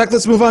 All right, Zach,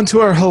 let's move on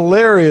to our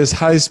hilarious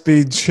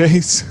high-speed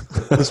chase.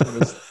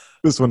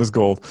 This one is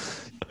gold.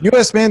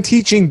 U.S. man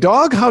teaching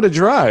dog how to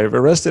drive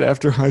arrested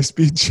after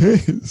high-speed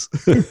chase.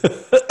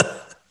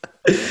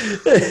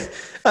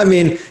 I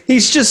mean,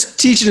 he's just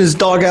teaching his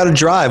dog how to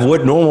drive.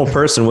 What normal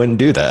person wouldn't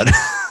do that?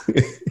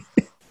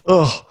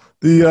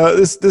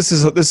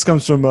 This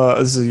comes from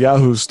this is a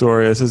Yahoo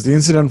story. It says the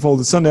incident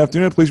unfolded Sunday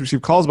afternoon. Police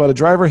received calls about a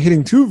driver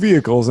hitting two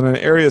vehicles in an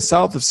area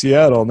south of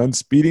Seattle and then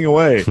speeding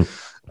away.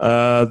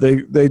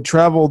 They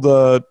traveled.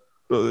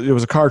 It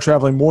was a car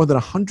traveling more than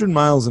 100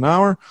 miles an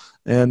hour,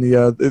 and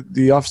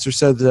the officer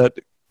said that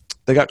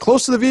they got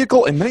close to the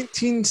vehicle. In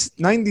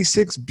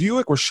 1996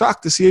 Buick were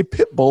shocked to see a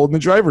pit bull in the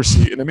driver's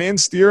seat and a man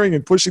steering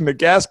and pushing the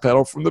gas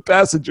pedal from the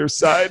passenger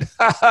side.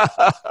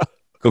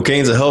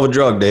 Cocaine's a hell of a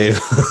drug, Dave.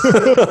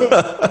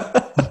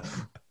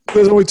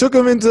 Because when we took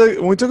him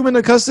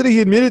into custody,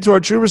 he admitted to our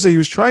troopers that he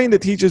was trying to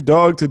teach his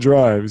dog to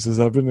drive. He says,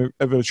 I've been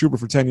a trooper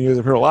for 10 years.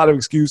 I've heard a lot of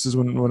excuses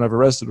when I've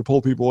arrested or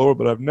pulled people over,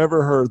 but I've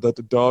never heard that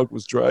the dog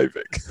was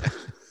driving.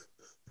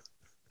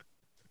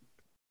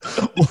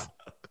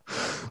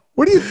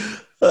 What do you...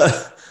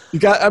 You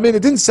got. I mean,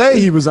 it didn't say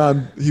he was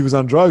on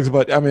drugs,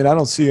 but I mean, I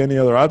don't see any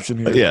other option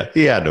here. Yeah,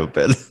 he had to have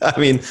been. I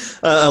mean,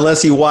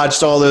 unless he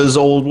watched all those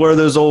old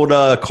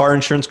car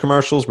insurance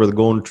commercials where the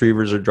golden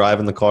retrievers are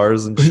driving the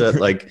cars and shit.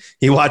 Like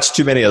he watched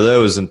too many of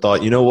those and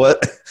thought, you know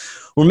what?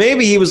 Or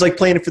maybe he was like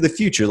planning for the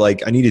future.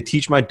 Like I need to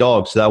teach my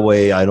dog so that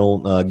way I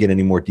don't get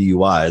any more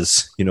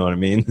DUIs. You know what I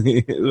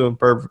mean? A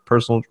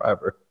personal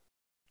driver.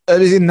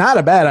 It is not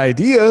a bad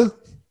idea.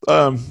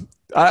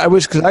 I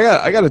wish, because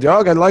I got a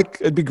dog.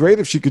 It'd be great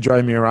if she could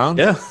drive me around.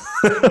 Yeah.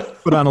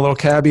 Put on a little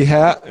cabbie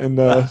hat and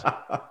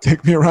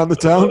take me around the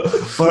town.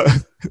 But I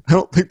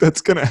don't think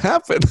that's going to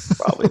happen.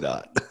 Probably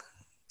not.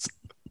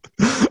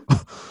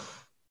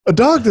 A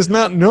dog does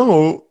not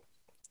know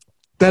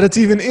that it's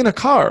even in a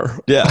car.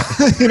 Yeah.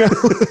 You know?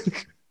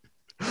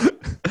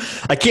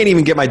 I can't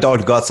even get my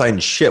dog to go outside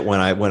and shit when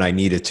I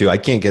need it to. I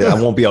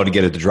won't be able to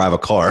get it to drive a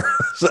car.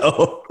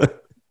 So...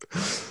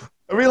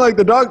 I mean, like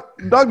the dog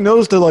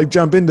knows to like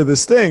jump into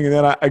this thing, and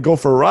then I go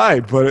for a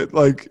ride. But it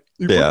like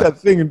you put that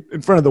thing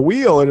in front of the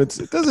wheel, and it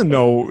doesn't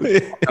know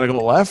gotta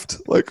go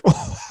left. Like,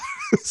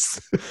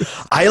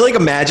 I like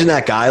imagine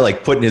that guy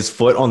like putting his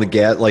foot on the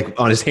gas, like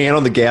on his hand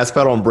on the gas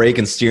pedal and brake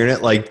and steering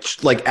it,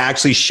 like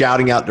actually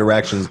shouting out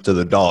directions to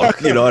the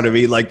dog. You know what I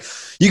mean? Like,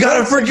 you got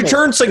to freaking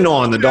turn signal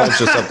on. The dog's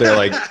just up there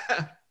like,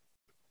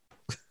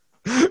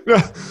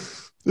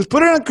 just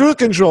put it on cruise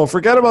control.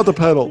 Forget about the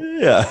pedal.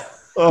 Yeah.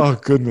 Oh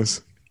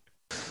goodness.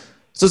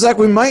 So, Zach,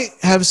 we might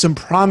have some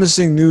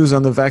promising news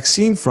on the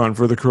vaccine front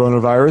for the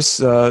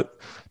coronavirus.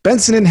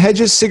 Benson &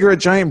 Hedges cigarette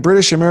giant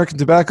British American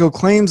Tobacco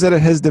claims that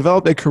it has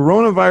developed a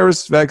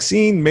coronavirus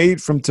vaccine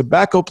made from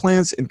tobacco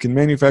plants and can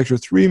manufacture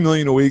 3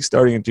 million a week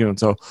starting in June.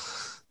 So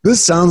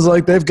this sounds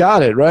like they've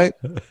got it, right?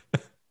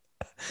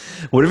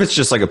 What if it's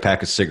just like a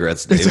pack of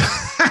cigarettes, Dave?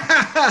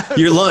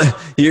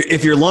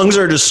 If your lungs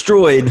are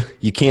destroyed,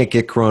 you can't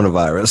get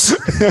coronavirus.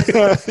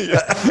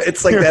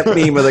 It's like that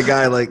meme of the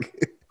guy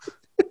like...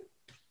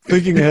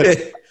 Thinking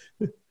ahead.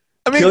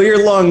 I mean, kill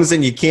your lungs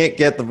and you can't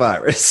get the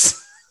virus.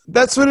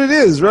 That's what it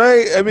is,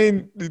 right? I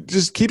mean, it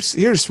just keeps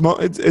here.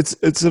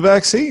 It's a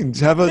vaccine.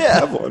 Have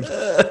one.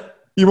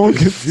 You won't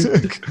get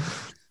sick.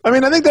 I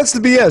mean, I think that's the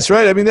BS,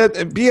 right? I mean, that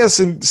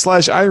BS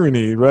and /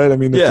 irony, right? I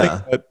mean, think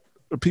that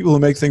people who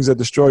make things that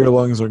destroy your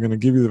lungs are going to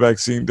give you the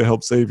vaccine to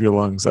help save your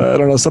lungs. I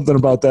don't know. Something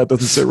about that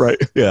doesn't sit right.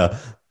 Yeah.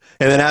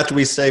 And then after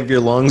we save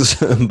your lungs,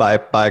 buy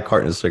a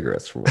carton of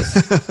cigarettes for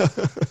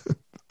us.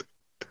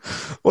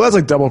 Well, that's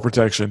like double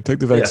protection. Take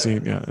the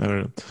vaccine. Yeah, I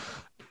don't know.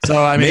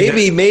 So I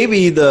mean,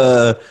 maybe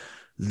the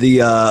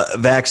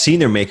vaccine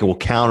they're making will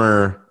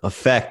counter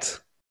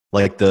effect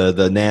like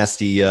the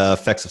nasty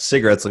effects of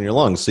cigarettes on your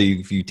lungs. So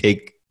if you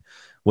take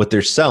what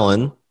they're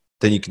selling,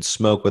 then you can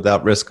smoke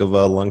without risk of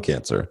lung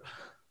cancer.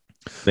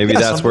 Maybe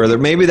that's where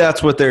maybe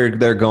that's what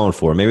they're going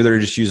for. Maybe they're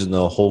just using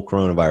the whole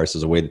coronavirus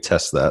as a way to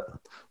test that.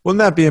 Wouldn't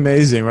that be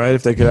amazing, right?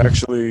 If they could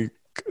actually.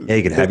 Yeah,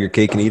 you could have your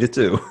cake and eat it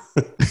too.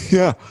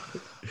 Yeah.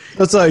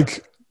 That's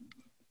like,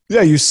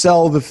 yeah, you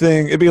sell the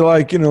thing. It'd be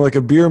like, like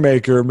a beer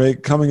maker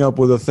coming up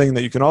with a thing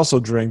that you can also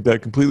drink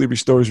that completely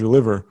restores your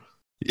liver.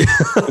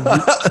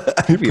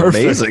 That'd be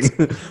amazing.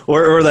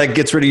 Or that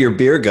gets rid of your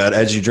beer gut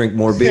as you drink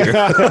more beer.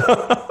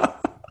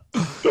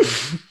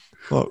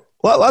 Well,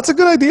 lots of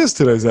good ideas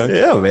today, Zach.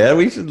 Yeah, man.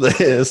 We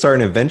should start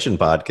an invention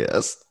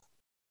podcast.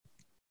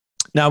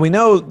 Now, we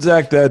know,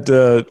 Zach,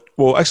 that,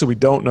 well, actually, we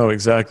don't know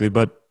exactly,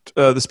 but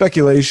the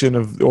speculation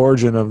of the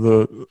origin of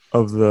the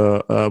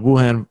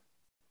the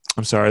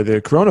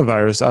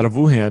coronavirus out of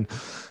Wuhan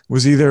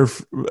was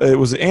it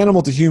was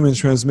animal to human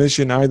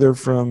transmission, either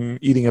from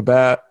eating a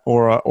bat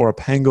or a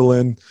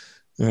pangolin,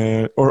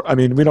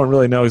 we don't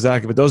really know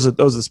exactly, but those are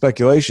the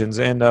speculations,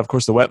 and of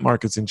course the wet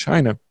markets in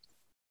China.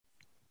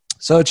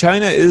 So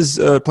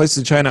places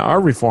in China are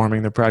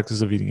reforming the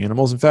practice of eating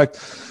animals. In fact,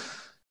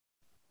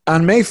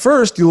 on May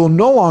 1st, you will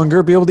no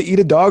longer be able to eat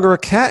a dog or a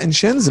cat in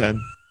Shenzhen.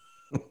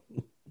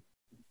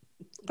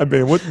 I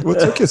mean, what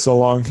took you so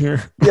long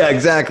here? Yeah,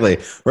 exactly.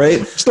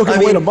 Right? Still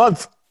gonna wait a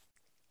month.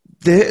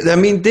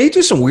 They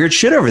do some weird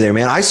shit over there,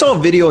 man. I saw a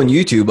video on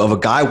YouTube of a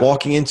guy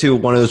walking into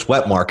one of those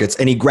wet markets,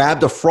 and he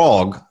grabbed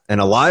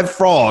a live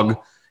frog,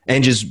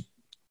 and just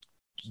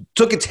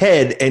took its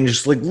head and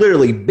just like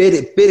literally bit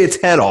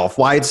its head off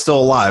while it's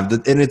still alive.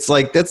 And it's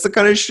like, that's the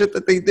kind of shit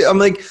that they do. I'm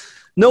like,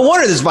 no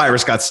wonder this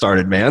virus got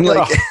started, man.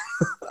 Like,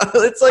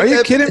 it's like, are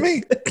you kidding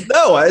me?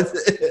 No,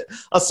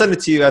 I'll send it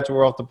to you after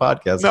we're off the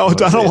podcast. No, I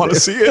don't want to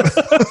see it.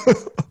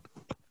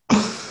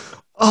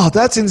 Oh,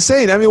 that's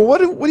insane. I mean, what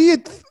do you?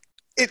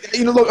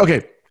 Look.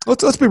 Okay,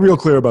 let's be real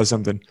clear about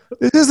something.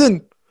 This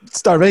isn't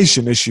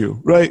starvation issue,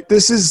 right?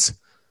 This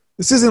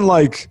isn't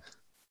like,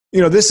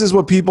 this is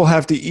what people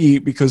have to eat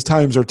because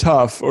times are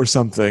tough or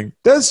something.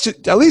 That's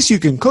just, at least you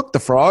can cook the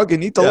frog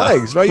and eat the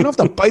legs, right? You don't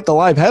have to bite the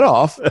live head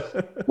off.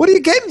 What are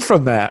you getting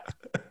from that?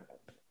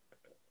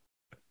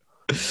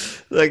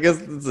 I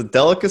guess it's a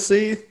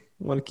delicacy.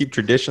 Want to keep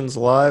traditions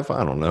alive?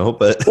 I don't know,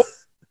 but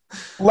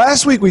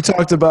last week we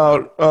talked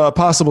about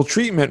possible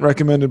treatment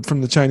recommended from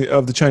the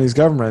Chinese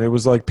government. It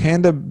was like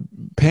panda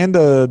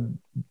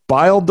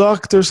bile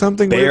duct or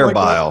something. Bear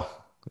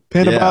bile.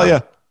 Panda bile,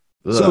 yeah.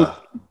 Ugh. So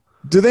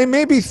do they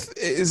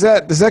does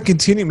that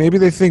continue? Maybe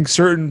they think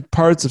certain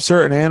parts of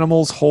certain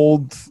animals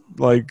hold,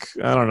 like,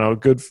 I don't know,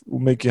 will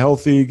make you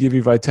healthy, give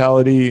you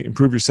vitality,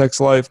 improve your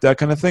sex life, that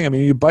kind of thing. I mean,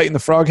 you biting the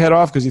frog head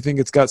off because you think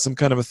it's got some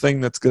kind of a thing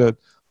that's going to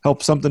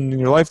help something in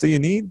your life that you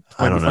need.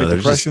 I don't know. They're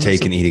just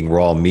taking eating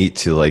raw meat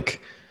to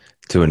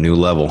a new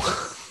level.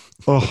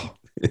 Oh,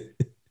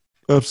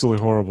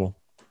 absolutely horrible.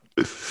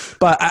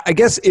 But I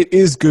guess it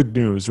is good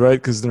news,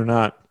 right? Because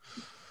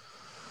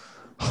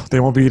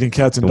they won't be eating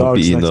cats and dogs. Won't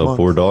be eating the month.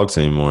 poor dogs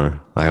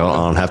anymore. I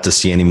don't have to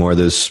see any more of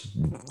those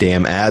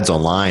damn ads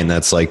online.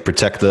 That's like,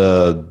 protect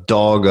the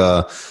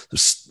dog,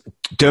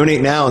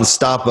 donate now and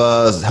stop,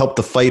 help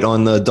the fight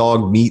on the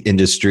dog meat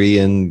industry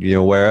and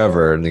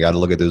wherever. And they got to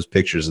look at those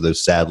pictures of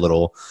those sad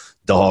little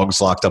dogs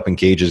locked up in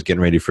cages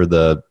getting ready for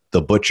the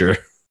butcher.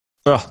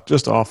 Oh,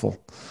 just awful.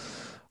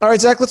 All right,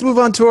 Zach, let's move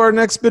on to our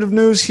next bit of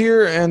news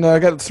here. And I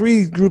got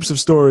three groups of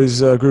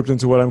stories grouped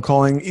into what I'm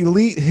calling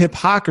elite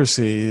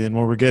hypocrisy, and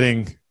where we're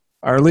getting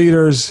our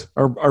leaders,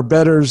 our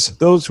betters,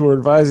 those who are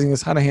advising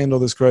us how to handle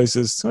this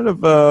crisis, sort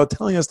of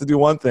telling us to do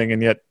one thing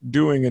and yet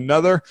doing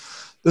another.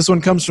 This one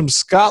comes from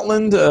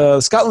Scotland.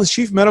 Scotland's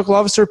chief medical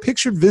officer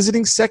pictured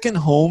visiting second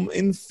home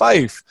in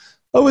Fife.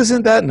 Oh,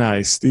 isn't that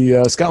nice?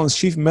 The Scotland's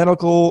chief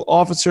medical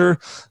officer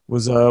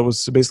was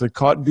basically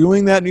caught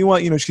doing that.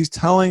 And she's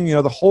telling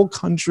the whole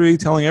country,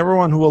 telling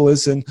everyone who will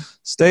listen,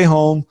 stay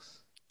home,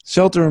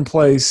 shelter in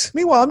place.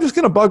 Meanwhile, I'm just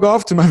going to bug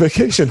off to my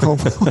vacation home.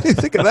 What do you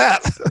think of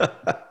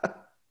that?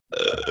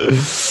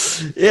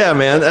 Yeah,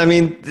 man. I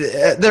mean,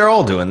 they're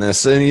all doing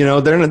this, and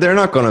they're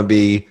not going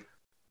to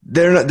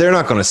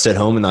sit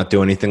home and not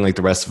do anything like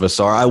the rest of us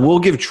are. I will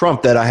give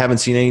Trump that I haven't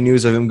seen any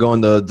news of him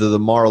going to the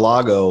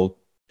Mar-a-Lago,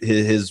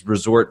 his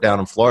resort down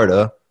in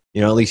Florida.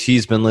 At least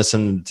he's been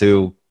listening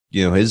to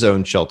his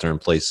own shelter in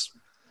place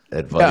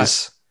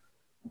advice.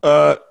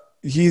 Yeah.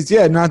 He's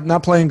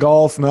not playing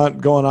golf, not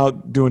going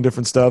out doing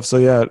different stuff.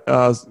 So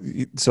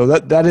so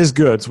that is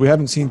good. So we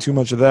haven't seen too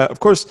much of that. Of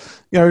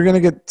course, you're going to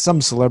get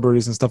some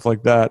celebrities and stuff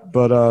like that,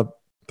 but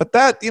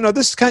that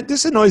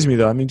this annoys me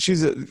though. I mean,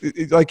 she's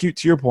to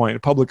your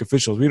point, public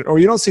officials, or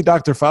you don't see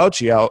Dr.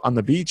 Fauci out on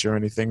the beach or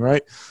anything,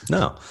 right?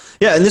 No,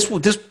 yeah, and this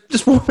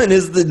woman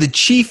is the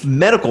chief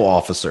medical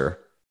officer.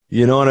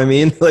 You know what I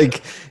mean?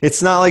 Like,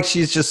 it's not like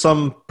she's just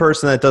some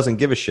person that doesn't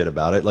give a shit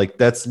about it. Like,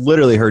 that's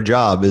literally her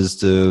job is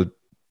to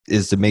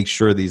make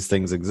sure these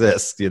things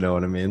exist. You know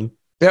what I mean?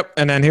 Yep.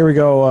 And then here we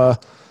go.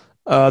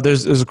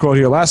 There's a quote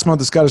here. Last month,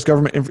 the Scottish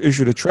government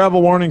issued a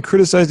travel warning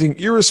criticizing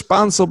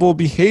irresponsible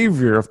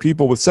behavior of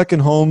people with second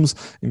homes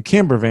and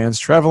camper vans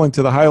traveling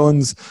to the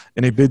Highlands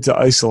in a bid to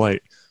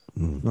isolate.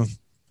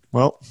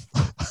 Well,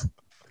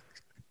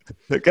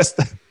 I guess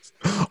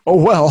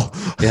Oh, well.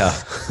 Yeah.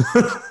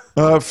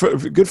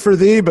 Good for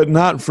thee, but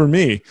not for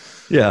me.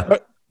 Yeah.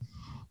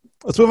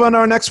 Let's move on to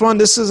our next one.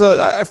 This is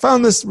I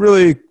found this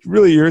really,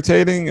 really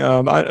irritating.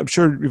 I'm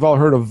sure you've all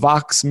heard of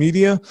Vox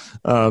Media.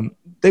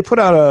 They put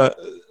out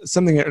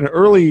something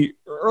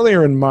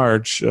earlier in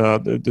March.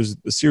 There's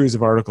a series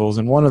of articles,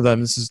 and one of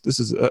them, this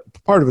is a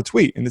part of a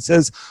tweet, and it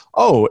says,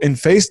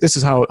 this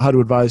is how to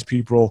advise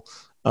people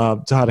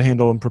to how to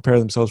handle and prepare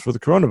themselves for the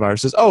coronavirus.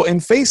 It says, in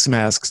face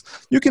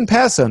masks, you can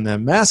pass on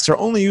them. Masks are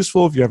only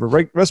useful if you have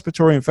a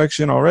respiratory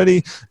infection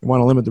already and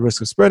want to limit the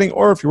risk of spreading,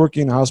 or if you're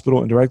working in a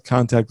hospital in direct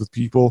contact with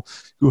people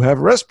who have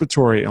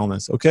respiratory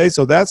illness. Okay,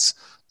 so that's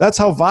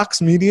how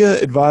Vox Media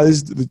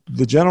advised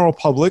the general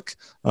public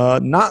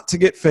not to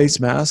get face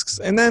masks.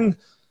 And then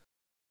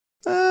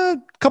a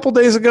couple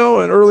days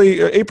ago, in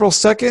early April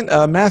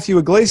 2nd, Matthew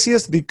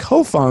Iglesias, the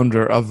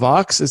co-founder of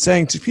Vox, is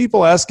saying to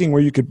people asking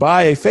where you could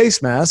buy a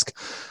face mask,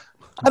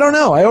 I don't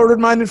know. I ordered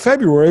mine in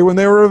February when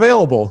they were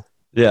available.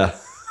 Yeah.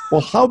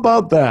 Well, how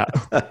about that?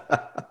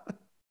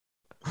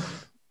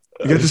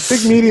 You got this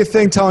big media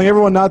thing telling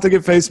everyone not to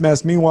get face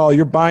masks. Meanwhile,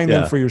 you're buying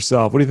them for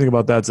yourself. What do you think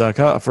about that, Zach?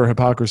 For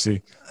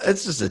hypocrisy.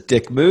 It's just a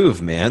dick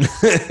move, man.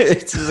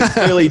 It's just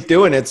clearly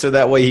doing it so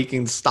that way he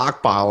can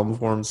stockpile them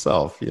for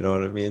himself. You know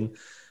what I mean?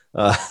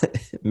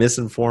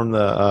 Misinform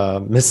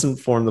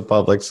the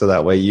public so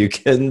that way you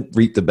can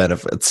reap the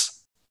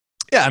benefits.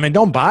 Yeah, I mean,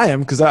 don't buy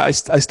them because I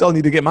still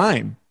need to get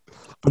mine.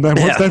 And then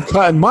once I've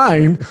gotten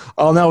mine,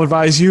 I'll now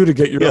advise you to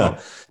get your own.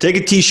 Take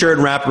a T-shirt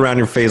and wrap it around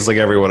your face like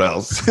everyone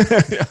else.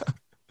 Yeah.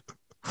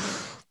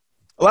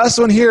 Last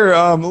one here,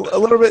 a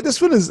little bit. I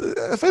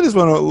find this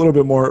one a little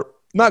bit more,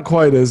 not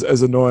quite as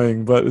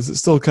annoying, but it's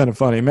still kind of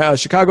funny.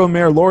 Chicago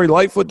Mayor Lori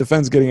Lightfoot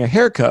defends getting a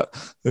haircut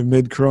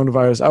amid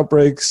coronavirus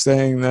outbreak,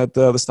 saying that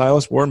the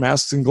stylist wore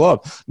masks and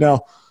gloves.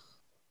 Now,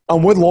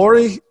 I'm with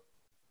Lori.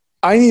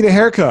 I need a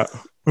haircut,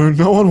 or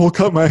no one will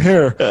cut my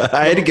hair.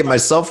 I had to get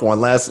myself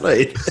one last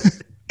night.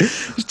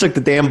 Just took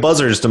the damn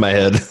buzzers to my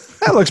head.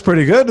 That looks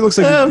pretty good. It looks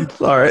like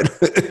all right.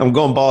 I'm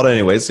going bald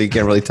anyway, so you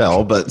can't really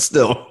tell, but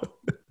still.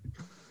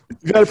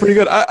 You got it pretty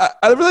good. I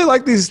really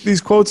like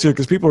these quotes here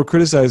because people are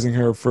criticizing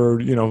her for,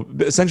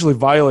 essentially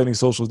violating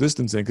social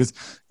distancing. Because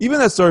even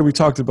that story we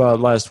talked about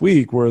last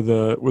week where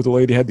the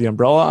lady had the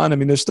umbrella on, I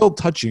mean, they're still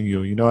touching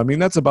you, I mean,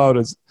 that's about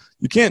as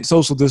you can't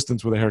social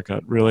distance with a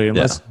haircut, really,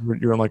 unless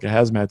you're in like a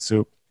hazmat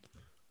suit.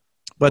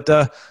 But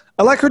I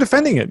like her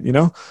defending it,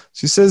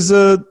 She says,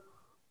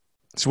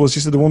 she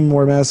said the woman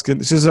wore a mask.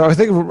 And she says, I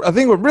think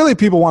what really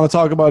people want to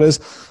talk about is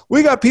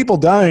we got people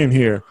dying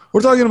here.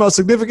 We're talking about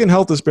significant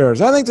health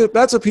disparities. I think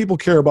that's what people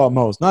care about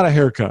most, not a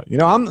haircut.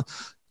 And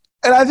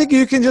I think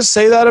you can just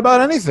say that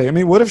about anything. I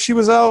mean, what if she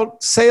was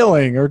out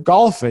sailing or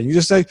golfing? You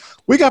just say,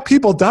 we got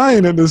people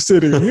dying in this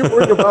city. And you're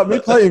worried about me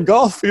playing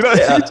golf.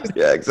 Yeah,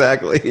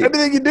 exactly.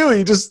 Anything you do,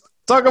 you just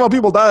talk about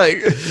people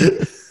dying.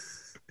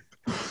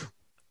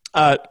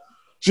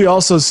 She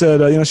also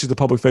said, she's the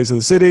public face of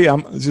the city.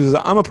 She says,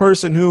 I'm a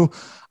person who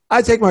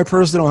I take my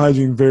personal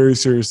hygiene very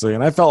seriously,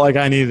 and I felt like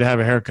I needed to have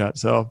a haircut.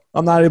 So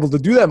I'm not able to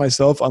do that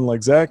myself,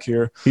 unlike Zach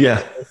here.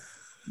 Yeah.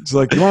 She's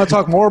like, you want to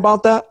talk more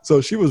about that? So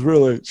she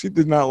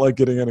did not like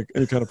getting any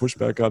kind of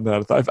pushback on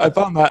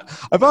that.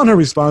 I found her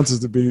responses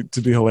to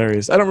be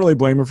hilarious. I don't really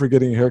blame her for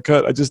getting a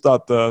haircut. I just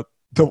thought the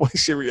way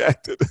she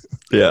reacted.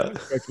 Yeah.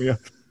 Cracked me up.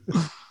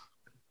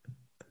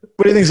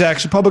 What do you think, Zach?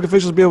 Should public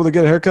officials be able to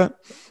get a haircut?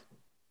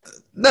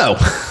 No.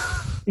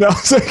 No,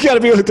 so you got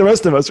to be like the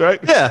rest of us, right?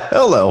 Yeah,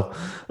 hell no.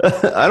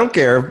 I don't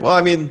care. Well,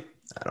 I mean,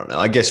 I don't know.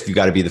 I guess if you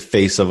got to be the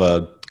face of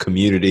a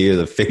community or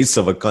the face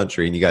of a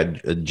country and you got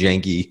a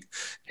janky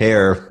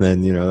hair,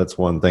 then, that's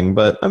one thing.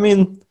 But, I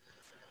mean,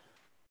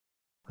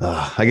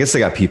 I guess they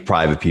got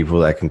private people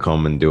that can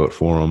come and do it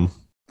for them.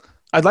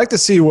 I'd like to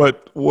see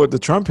what the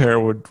Trump hair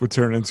would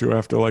turn into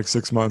after like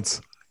 6 months.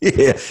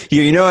 Yeah.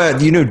 You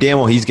know damn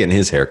well he's getting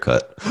his hair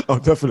cut. Oh,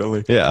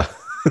 definitely. Yeah.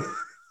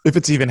 If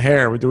it's even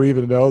hair, do we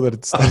even know that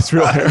it's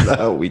real hair?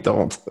 No, we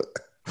don't.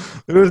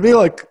 It would be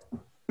like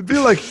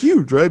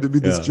huge, right? It'd be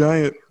this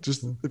giant,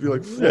 it'd be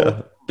like full.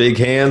 Yeah. Big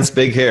hands,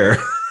 big hair.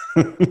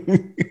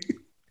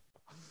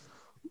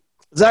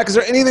 Zach, is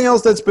there anything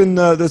else that's been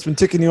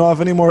ticking you off?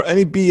 Any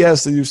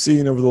BS that you've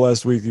seen over the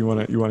last week you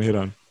want to hit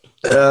on?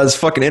 It's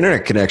fucking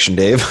internet connection,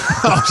 Dave.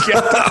 Oh, yeah,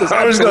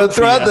 I'm just going to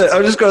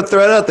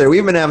throw it out there.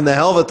 We've been having the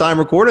hell of a time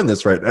recording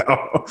this right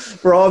now.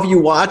 For all of you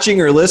watching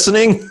or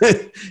listening,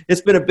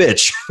 it's been a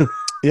bitch.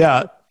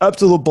 Yeah,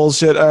 absolute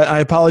bullshit. I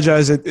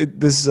apologize.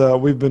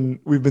 We've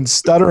been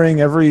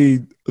stuttering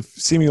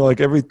seemingly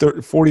like every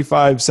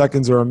 45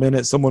 seconds or a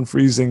minute. Someone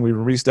freezing. We've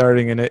been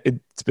restarting, and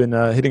it's been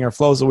hitting our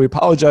flow. So we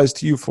apologize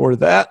to you for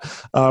that.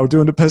 We're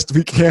doing the best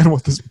we can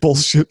with this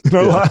bullshit in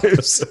our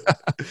lives.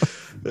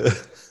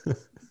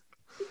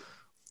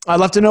 I'd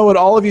love to know what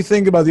all of you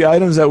think about the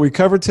items that we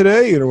covered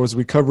today. As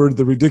we covered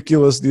the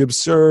ridiculous, the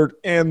absurd,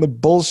 and the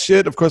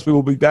bullshit. Of course, we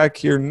will be back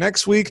here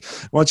next week.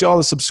 I want you all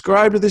to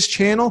subscribe to this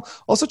channel.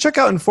 Also, check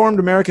out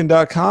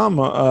informedamerican.com,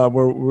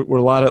 where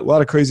a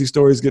lot of crazy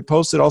stories get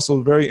posted.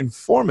 Also, very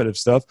informative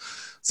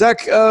stuff.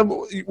 Zach,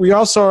 we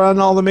also are on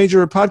all the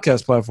major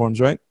podcast platforms,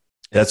 right?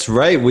 That's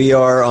right. We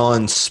are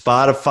on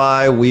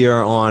Spotify. We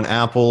are on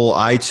Apple,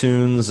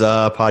 iTunes,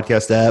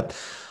 podcast app,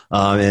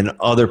 and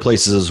other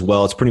places as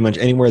well. It's pretty much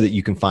anywhere that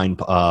you can find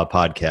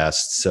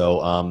podcasts.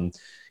 So,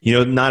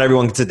 not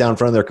everyone can sit down in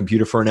front of their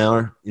computer for an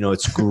hour.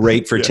 It's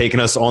great for taking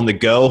us on the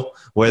go,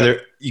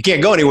 whether you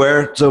can't go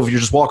anywhere. So if you're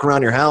just walking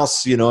around your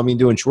house,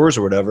 doing chores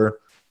or whatever,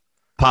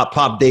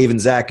 pop Dave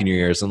and Zach in your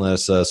ears and let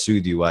us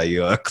soothe you while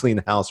you clean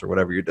the house or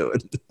whatever you're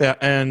doing. Yeah,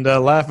 and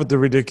laugh at the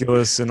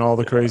ridiculous and all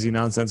the crazy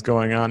nonsense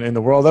going on in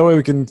the world. That way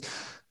we can,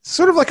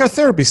 sort of like our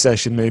therapy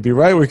session maybe,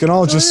 right? We can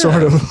all just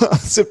sort of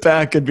sit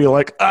back and be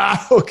like,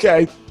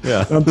 okay.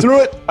 Yeah. I'm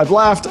through it. I've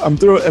laughed. I'm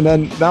through it. And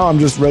then now I'm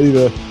just ready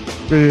to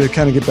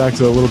kind of get back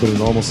to a little bit of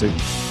normalcy.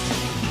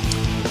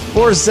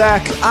 For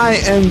Zach, I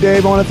am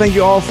Dave. I want to thank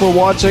you all for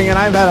watching, and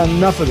I've had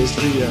enough of this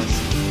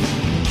BS.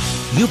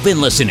 You've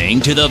been listening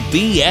to the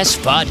BS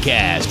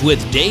Podcast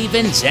with Dave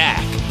and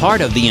Zach,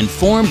 part of the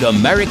Informed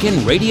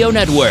American Radio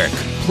Network.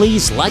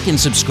 Please like and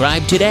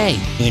subscribe today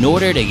in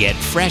order to get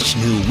fresh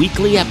new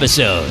weekly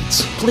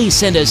episodes. Please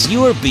send us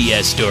your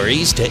BS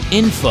stories to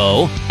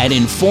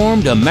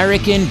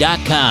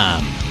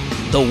info@informedamerican.com.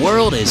 The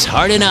world is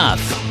hard enough,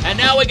 and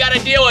now we gotta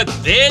deal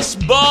with this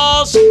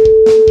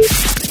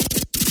bullshit.